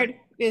just wondered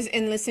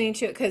in listening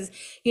to it, because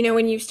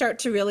when you start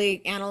to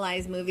really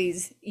analyze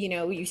movies,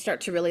 you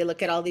start to really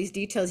look at all these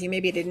details you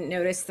maybe didn't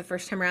notice the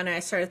first time around, and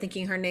I started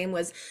thinking her name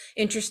was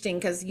interesting,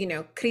 because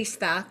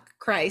Christa,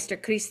 Christ, or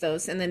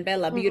Christos, and then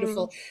Bella,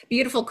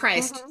 beautiful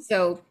Christ.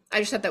 So I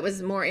just thought that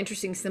was more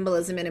interesting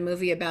symbolism in a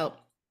movie about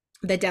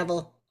the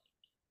devil.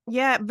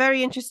 Yeah,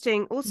 very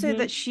interesting. Also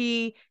that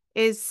she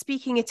is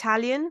speaking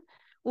Italian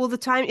all the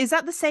time. Is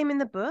that the same in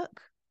the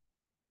book?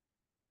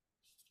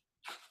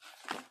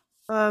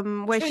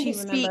 where Trying she to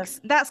remember. speaks.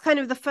 That's kind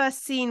of the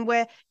first scene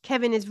where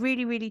Kevin is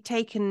really, really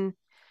taken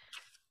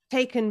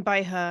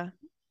by her,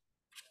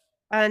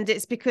 and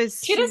it's because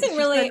She doesn't she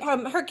really,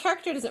 spent. her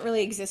character doesn't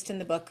really exist in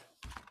the book.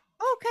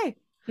 Oh, okay.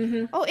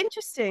 Mm-hmm. Oh,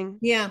 interesting.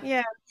 Yeah.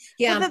 Yeah.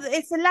 Yeah. Well,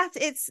 it's a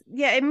It's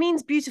yeah. It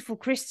means beautiful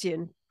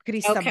Christian.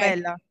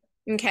 Cristabella.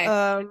 Okay.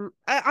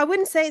 I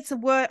wouldn't say it's a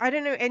word. I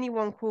don't know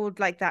anyone called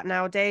like that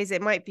nowadays.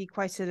 It might be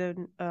quite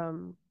an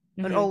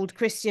Mm-hmm. old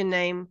Christian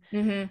name.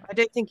 Mm-hmm. I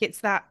don't think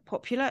it's that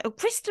popular. Oh,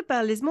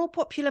 Christabel is more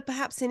popular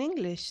perhaps in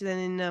English than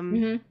in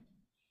Mm-hmm.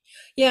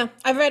 Yeah,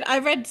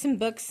 I've read some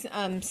books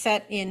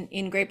set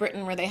in Great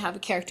Britain where they have a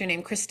character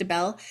named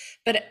Christabel,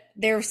 but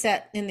they're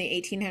set in the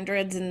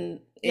 1800s, and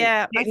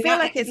Yeah, I feel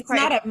like it's it's quite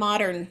not a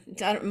modern,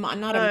 not a no,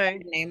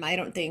 modern name, I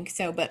don't think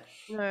so. But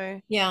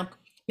no. yeah,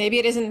 maybe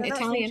it is in No, that's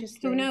Italian. Who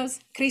interesting. knows?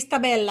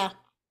 Cristabella.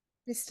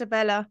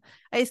 Christabella.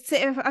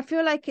 I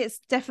feel like it's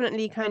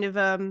definitely kind of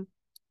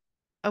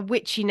a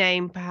witchy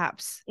name,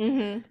 perhaps.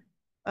 Mm-hmm.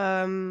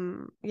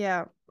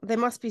 Yeah, there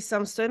must be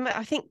some story.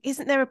 I think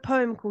isn't there a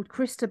poem called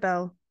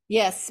Christabel?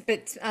 Yes,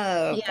 but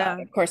oh God, Yeah,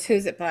 of course,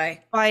 who's it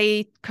by?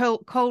 by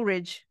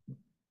Coleridge.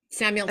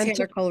 Samuel And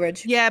Taylor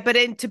Coleridge. yeah, but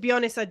to be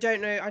honest, I don't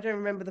know. I don't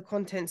remember the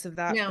contents of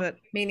that. No, But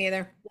me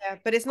neither. yeah,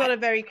 but it's I, not a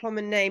very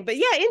common name. But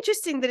yeah,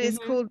 interesting that it's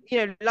mhm. called,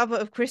 lover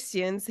of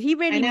Christians. He I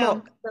really know.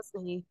 mocks,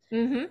 doesn't he?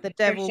 Mm-hmm. The For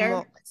devil sure.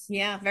 mocks.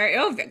 Yeah, very.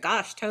 Oh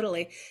gosh,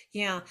 totally.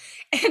 Yeah.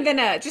 And then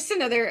just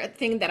another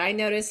thing that I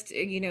noticed,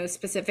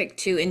 specific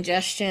to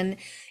ingestion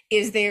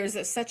is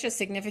such a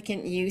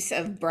significant use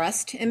of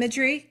breast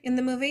imagery in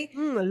the movie.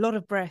 A lot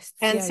of breasts.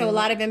 And Yeah, so a you're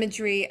lot right. of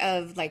imagery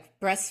of like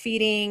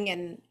breastfeeding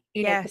and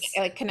Yes.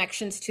 like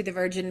connections to the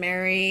Virgin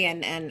Mary,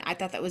 and I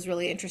thought that was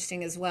really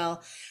interesting as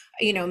well.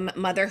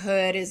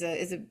 Motherhood is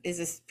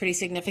a pretty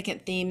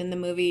significant theme in the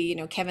movie.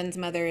 Kevin's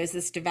mother is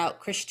this devout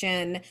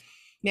Christian.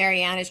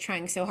 Marianne is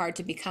trying so hard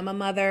to become a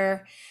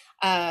mother.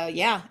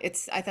 Yeah,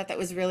 I thought that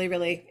was really,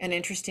 really an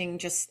interesting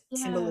just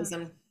Yeah.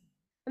 symbolism.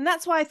 And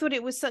that's why I thought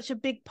it was such a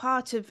big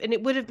part of, and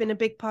it would have been a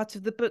big part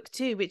of the book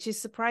too, which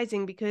is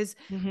surprising because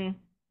Mm-hmm.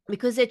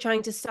 they're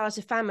trying to start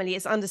a family.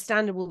 It's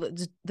understandable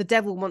that the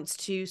devil wants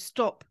to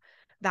stop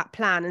that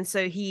plan, and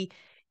so he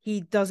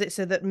does it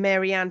so that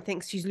Marianne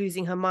thinks she's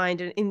losing her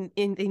mind, and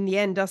in the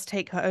end does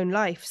take her own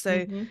life. So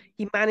Mm-hmm.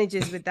 he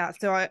manages with that.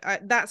 So I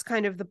that's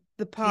kind of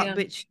the part Yeah.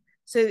 which,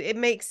 so it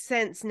makes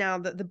sense now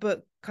that the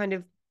book kind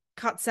of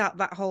cuts out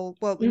that whole,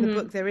 well, in the Mm-hmm.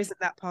 book there isn't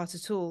that part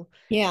at all,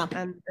 Yeah.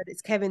 and that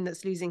it's Kevin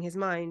that's losing his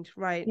mind,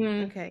 right?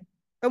 Mm. Okay.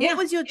 And what Yeah.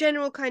 was your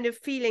general kind of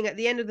feeling at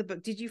the end of the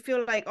book? Did you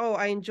feel like, oh,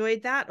 I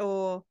enjoyed that?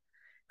 Or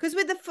because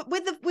with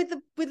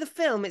the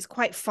film, it's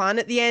quite fun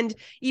at the end,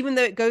 even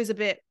though it goes a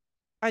bit,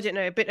 I don't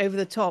know, a bit over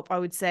the top. I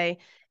would say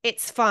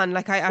it's fun.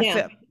 Like I Yeah.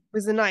 felt it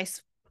was a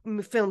nice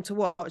film to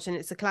watch, and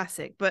it's a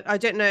classic. But I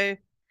don't know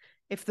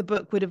if the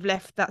book would have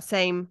left that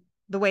same,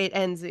 the way it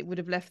ends. It would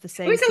have left the It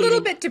same was a little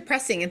feeling. bit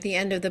depressing at the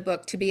end of the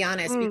book, to be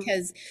honest, Mm,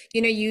 because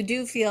you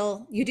do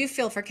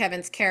feel for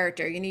Kevin's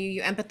character.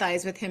 You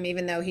empathize with him,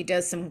 even though he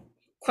does some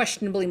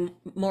questionably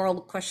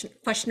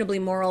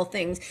moral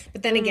things.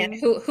 But then again,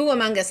 mm. who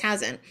among us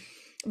hasn't?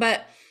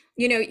 But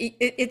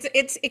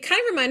it kind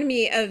of reminded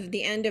me of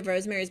the end of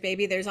Rosemary's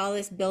Baby. There's all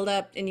this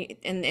buildup, and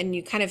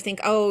you kind of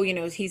think, oh,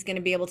 he's going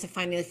to be able to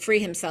finally free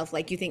himself.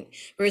 Like you think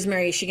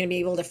Rosemary, is she going to be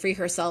able to free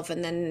herself?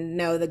 And then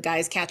no, the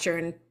guys catch her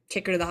and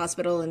take her to the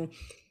hospital, and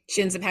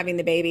she ends up having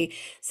the baby.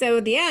 So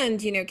at the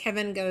end,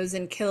 Kevin goes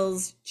and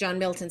kills John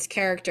Milton's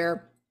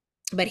character,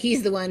 but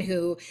he's the one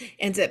who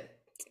ends up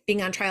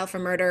being on trial for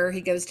murder.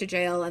 He goes to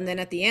jail, and then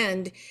at the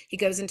end, he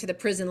goes into the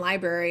prison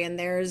library, and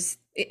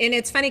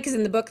it's funny because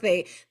in the book,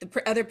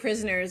 other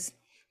prisoners,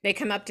 they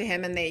come up to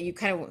him, and you're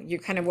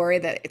kind of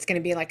worried that it's going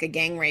to be like a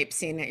gang rape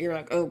scene, that you're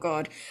like, oh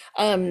God.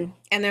 And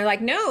they're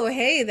like, no,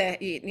 hey,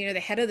 the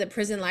head of the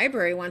prison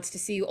library wants to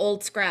see you,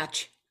 Old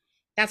Scratch.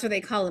 That's what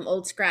they call him,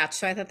 Old Scratch.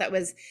 So I thought that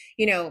was,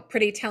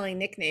 pretty telling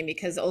nickname,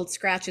 because Old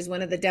Scratch is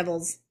one of the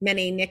devil's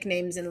many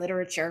nicknames in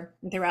literature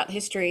throughout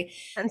history.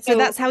 And so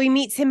that's how he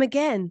meets him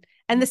again.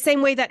 And the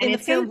same way that And in the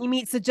it's him. film he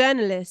meets the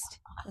journalist.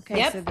 Okay,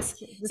 Yep.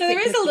 so So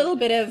there is a little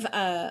bit of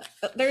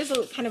there's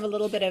a kind of a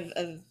little bit of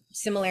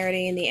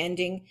similarity in the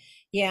ending.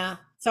 Yeah.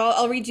 So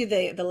I'll read you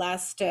the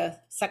last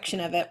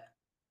section of it.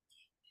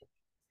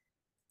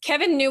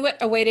 Kevin knew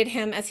what awaited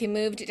him as he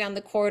moved down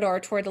the corridor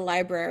toward the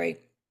library.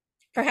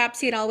 Perhaps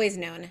he had always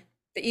known.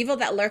 The evil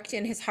that lurked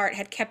in his heart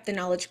had kept the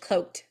knowledge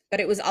cloaked, but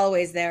it was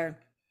always there.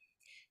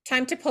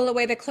 Time to pull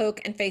away the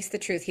cloak and face the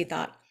truth, he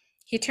thought.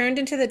 He turned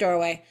into the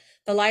doorway.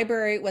 The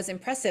library was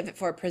impressive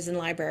for a prison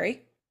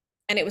library,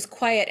 and it was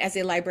quiet as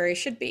a library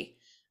should be.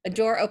 A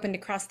door opened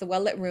across the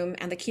well-lit room,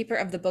 and the keeper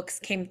of the books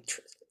came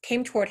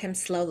toward him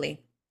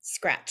slowly.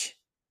 Scratch.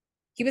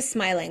 He was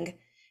smiling.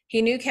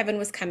 He knew Kevin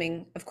was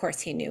coming. Of course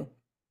he knew.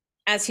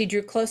 As he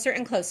drew closer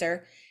and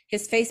closer,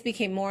 his face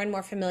became more and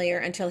more familiar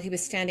until he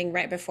was standing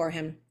right before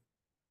him.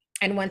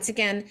 And once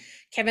again,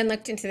 Kevin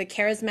looked into the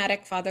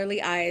charismatic,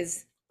 fatherly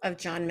eyes of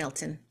John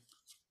Milton.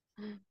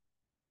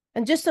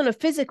 And just on a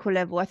physical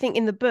level, I think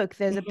in the book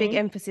there's a big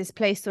emphasis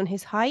placed on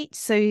his height,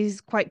 so he's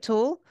quite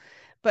tall.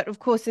 But of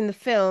course, in the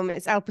film,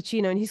 it's Al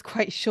Pacino, and he's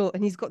quite short,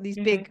 and he's got these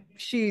big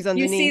shoes You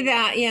underneath. see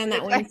that, yeah, in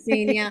that one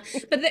scene, yeah.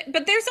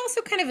 But there's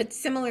also kind of a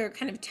similar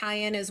kind of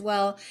tie-in as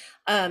well.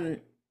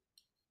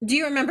 Do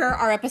you remember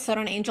our episode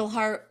on Angel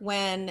Heart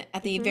when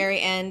at the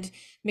very end,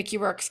 Mickey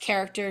Rourke's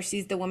character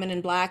sees the woman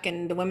in black,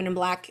 and the woman in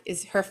black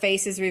is her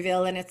face is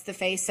revealed, and it's the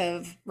face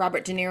of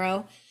Robert De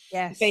Niro,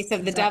 Yes, the face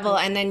of the devil,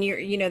 and then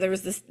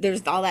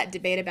there's all that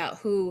debate about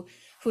who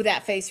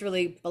that face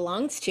really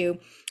belongs to.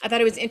 I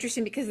thought it was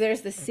interesting because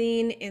there's the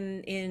scene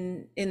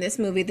in this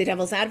movie, The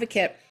Devil's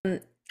Advocate.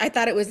 I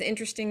thought it was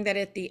interesting that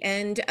at the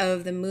end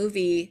of the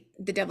movie,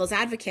 The Devil's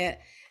Advocate,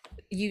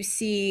 you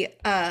see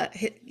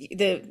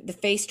the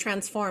face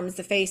transforms,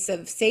 the face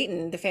of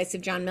Satan, the face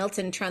of John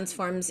Milton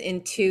transforms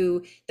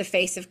into the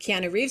face of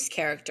Keanu Reeves'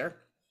 character.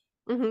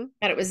 I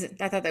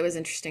thought that was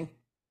interesting.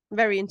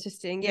 Very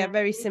interesting. Yeah,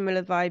 very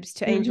similar vibes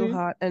to Angel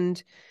Heart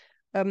and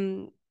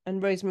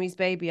Rosemary's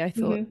Baby, I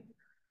thought.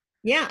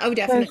 Yeah, oh,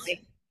 definitely.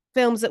 Both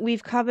films that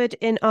we've covered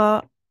in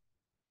our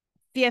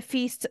Fear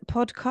Feast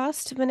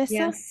podcast, Vanessa.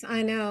 Yes,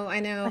 I know.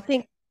 I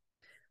think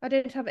I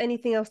don't have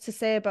anything else to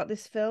say about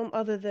this film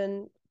other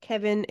than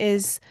Kevin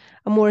is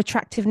a more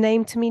attractive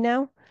name to me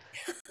now.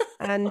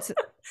 And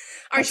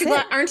aren't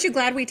you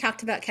glad we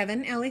talked about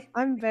Kevin, Ellie?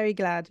 I'm very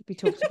glad we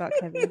talked about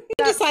Kevin. I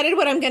haven't decided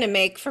what I'm going to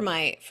make for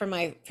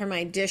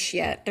my dish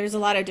yet. There's a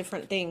lot of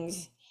different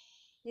things.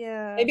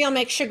 Yeah. Maybe I'll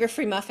make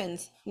sugar-free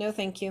muffins. No,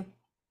 thank you.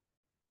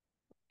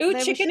 Ooh,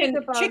 chicken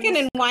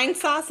and wine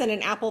sauce and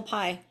an apple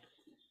pie.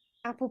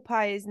 Apple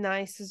pie is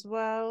nice as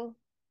well.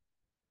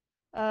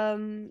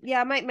 Yeah,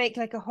 I might make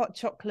like a hot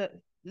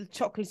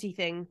chocolatey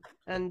thing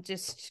and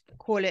just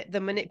call it the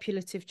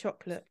manipulative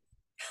chocolate.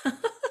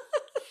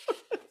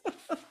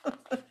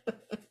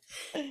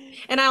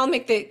 And I'll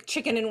make the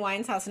chicken and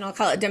wine sauce and I'll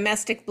call it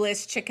Domestic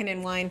Bliss Chicken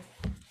and Wine.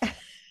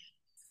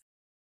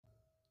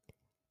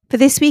 For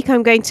this week,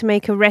 I'm going to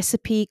make a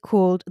recipe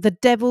called the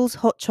Devil's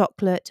Hot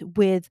Chocolate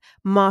with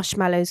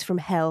Marshmallows from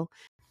Hell.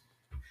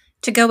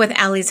 To go with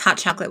Allie's Hot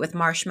Chocolate with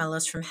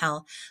Marshmallows from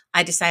Hell,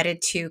 I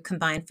decided to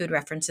combine food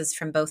references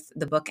from both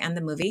the book and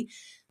the movie.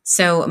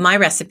 So my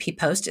recipe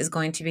post is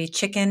going to be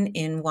chicken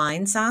in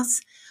wine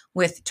sauce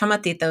with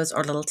tomatitos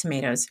or little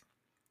tomatoes.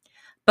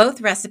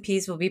 Both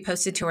recipes will be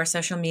posted to our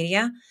social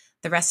media.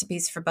 The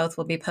recipes for both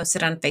will be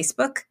posted on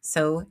Facebook,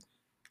 so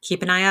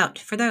keep an eye out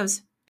for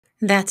those.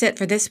 That's it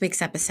for this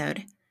week's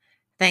episode.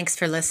 Thanks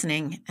for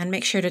listening, and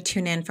make sure to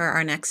tune in for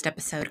our next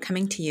episode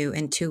coming to you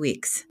in 2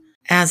 weeks.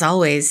 As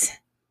always,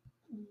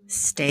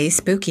 stay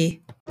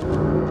spooky.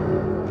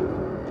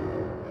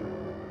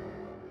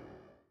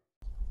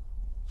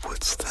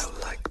 Wouldst thou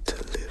like to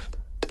live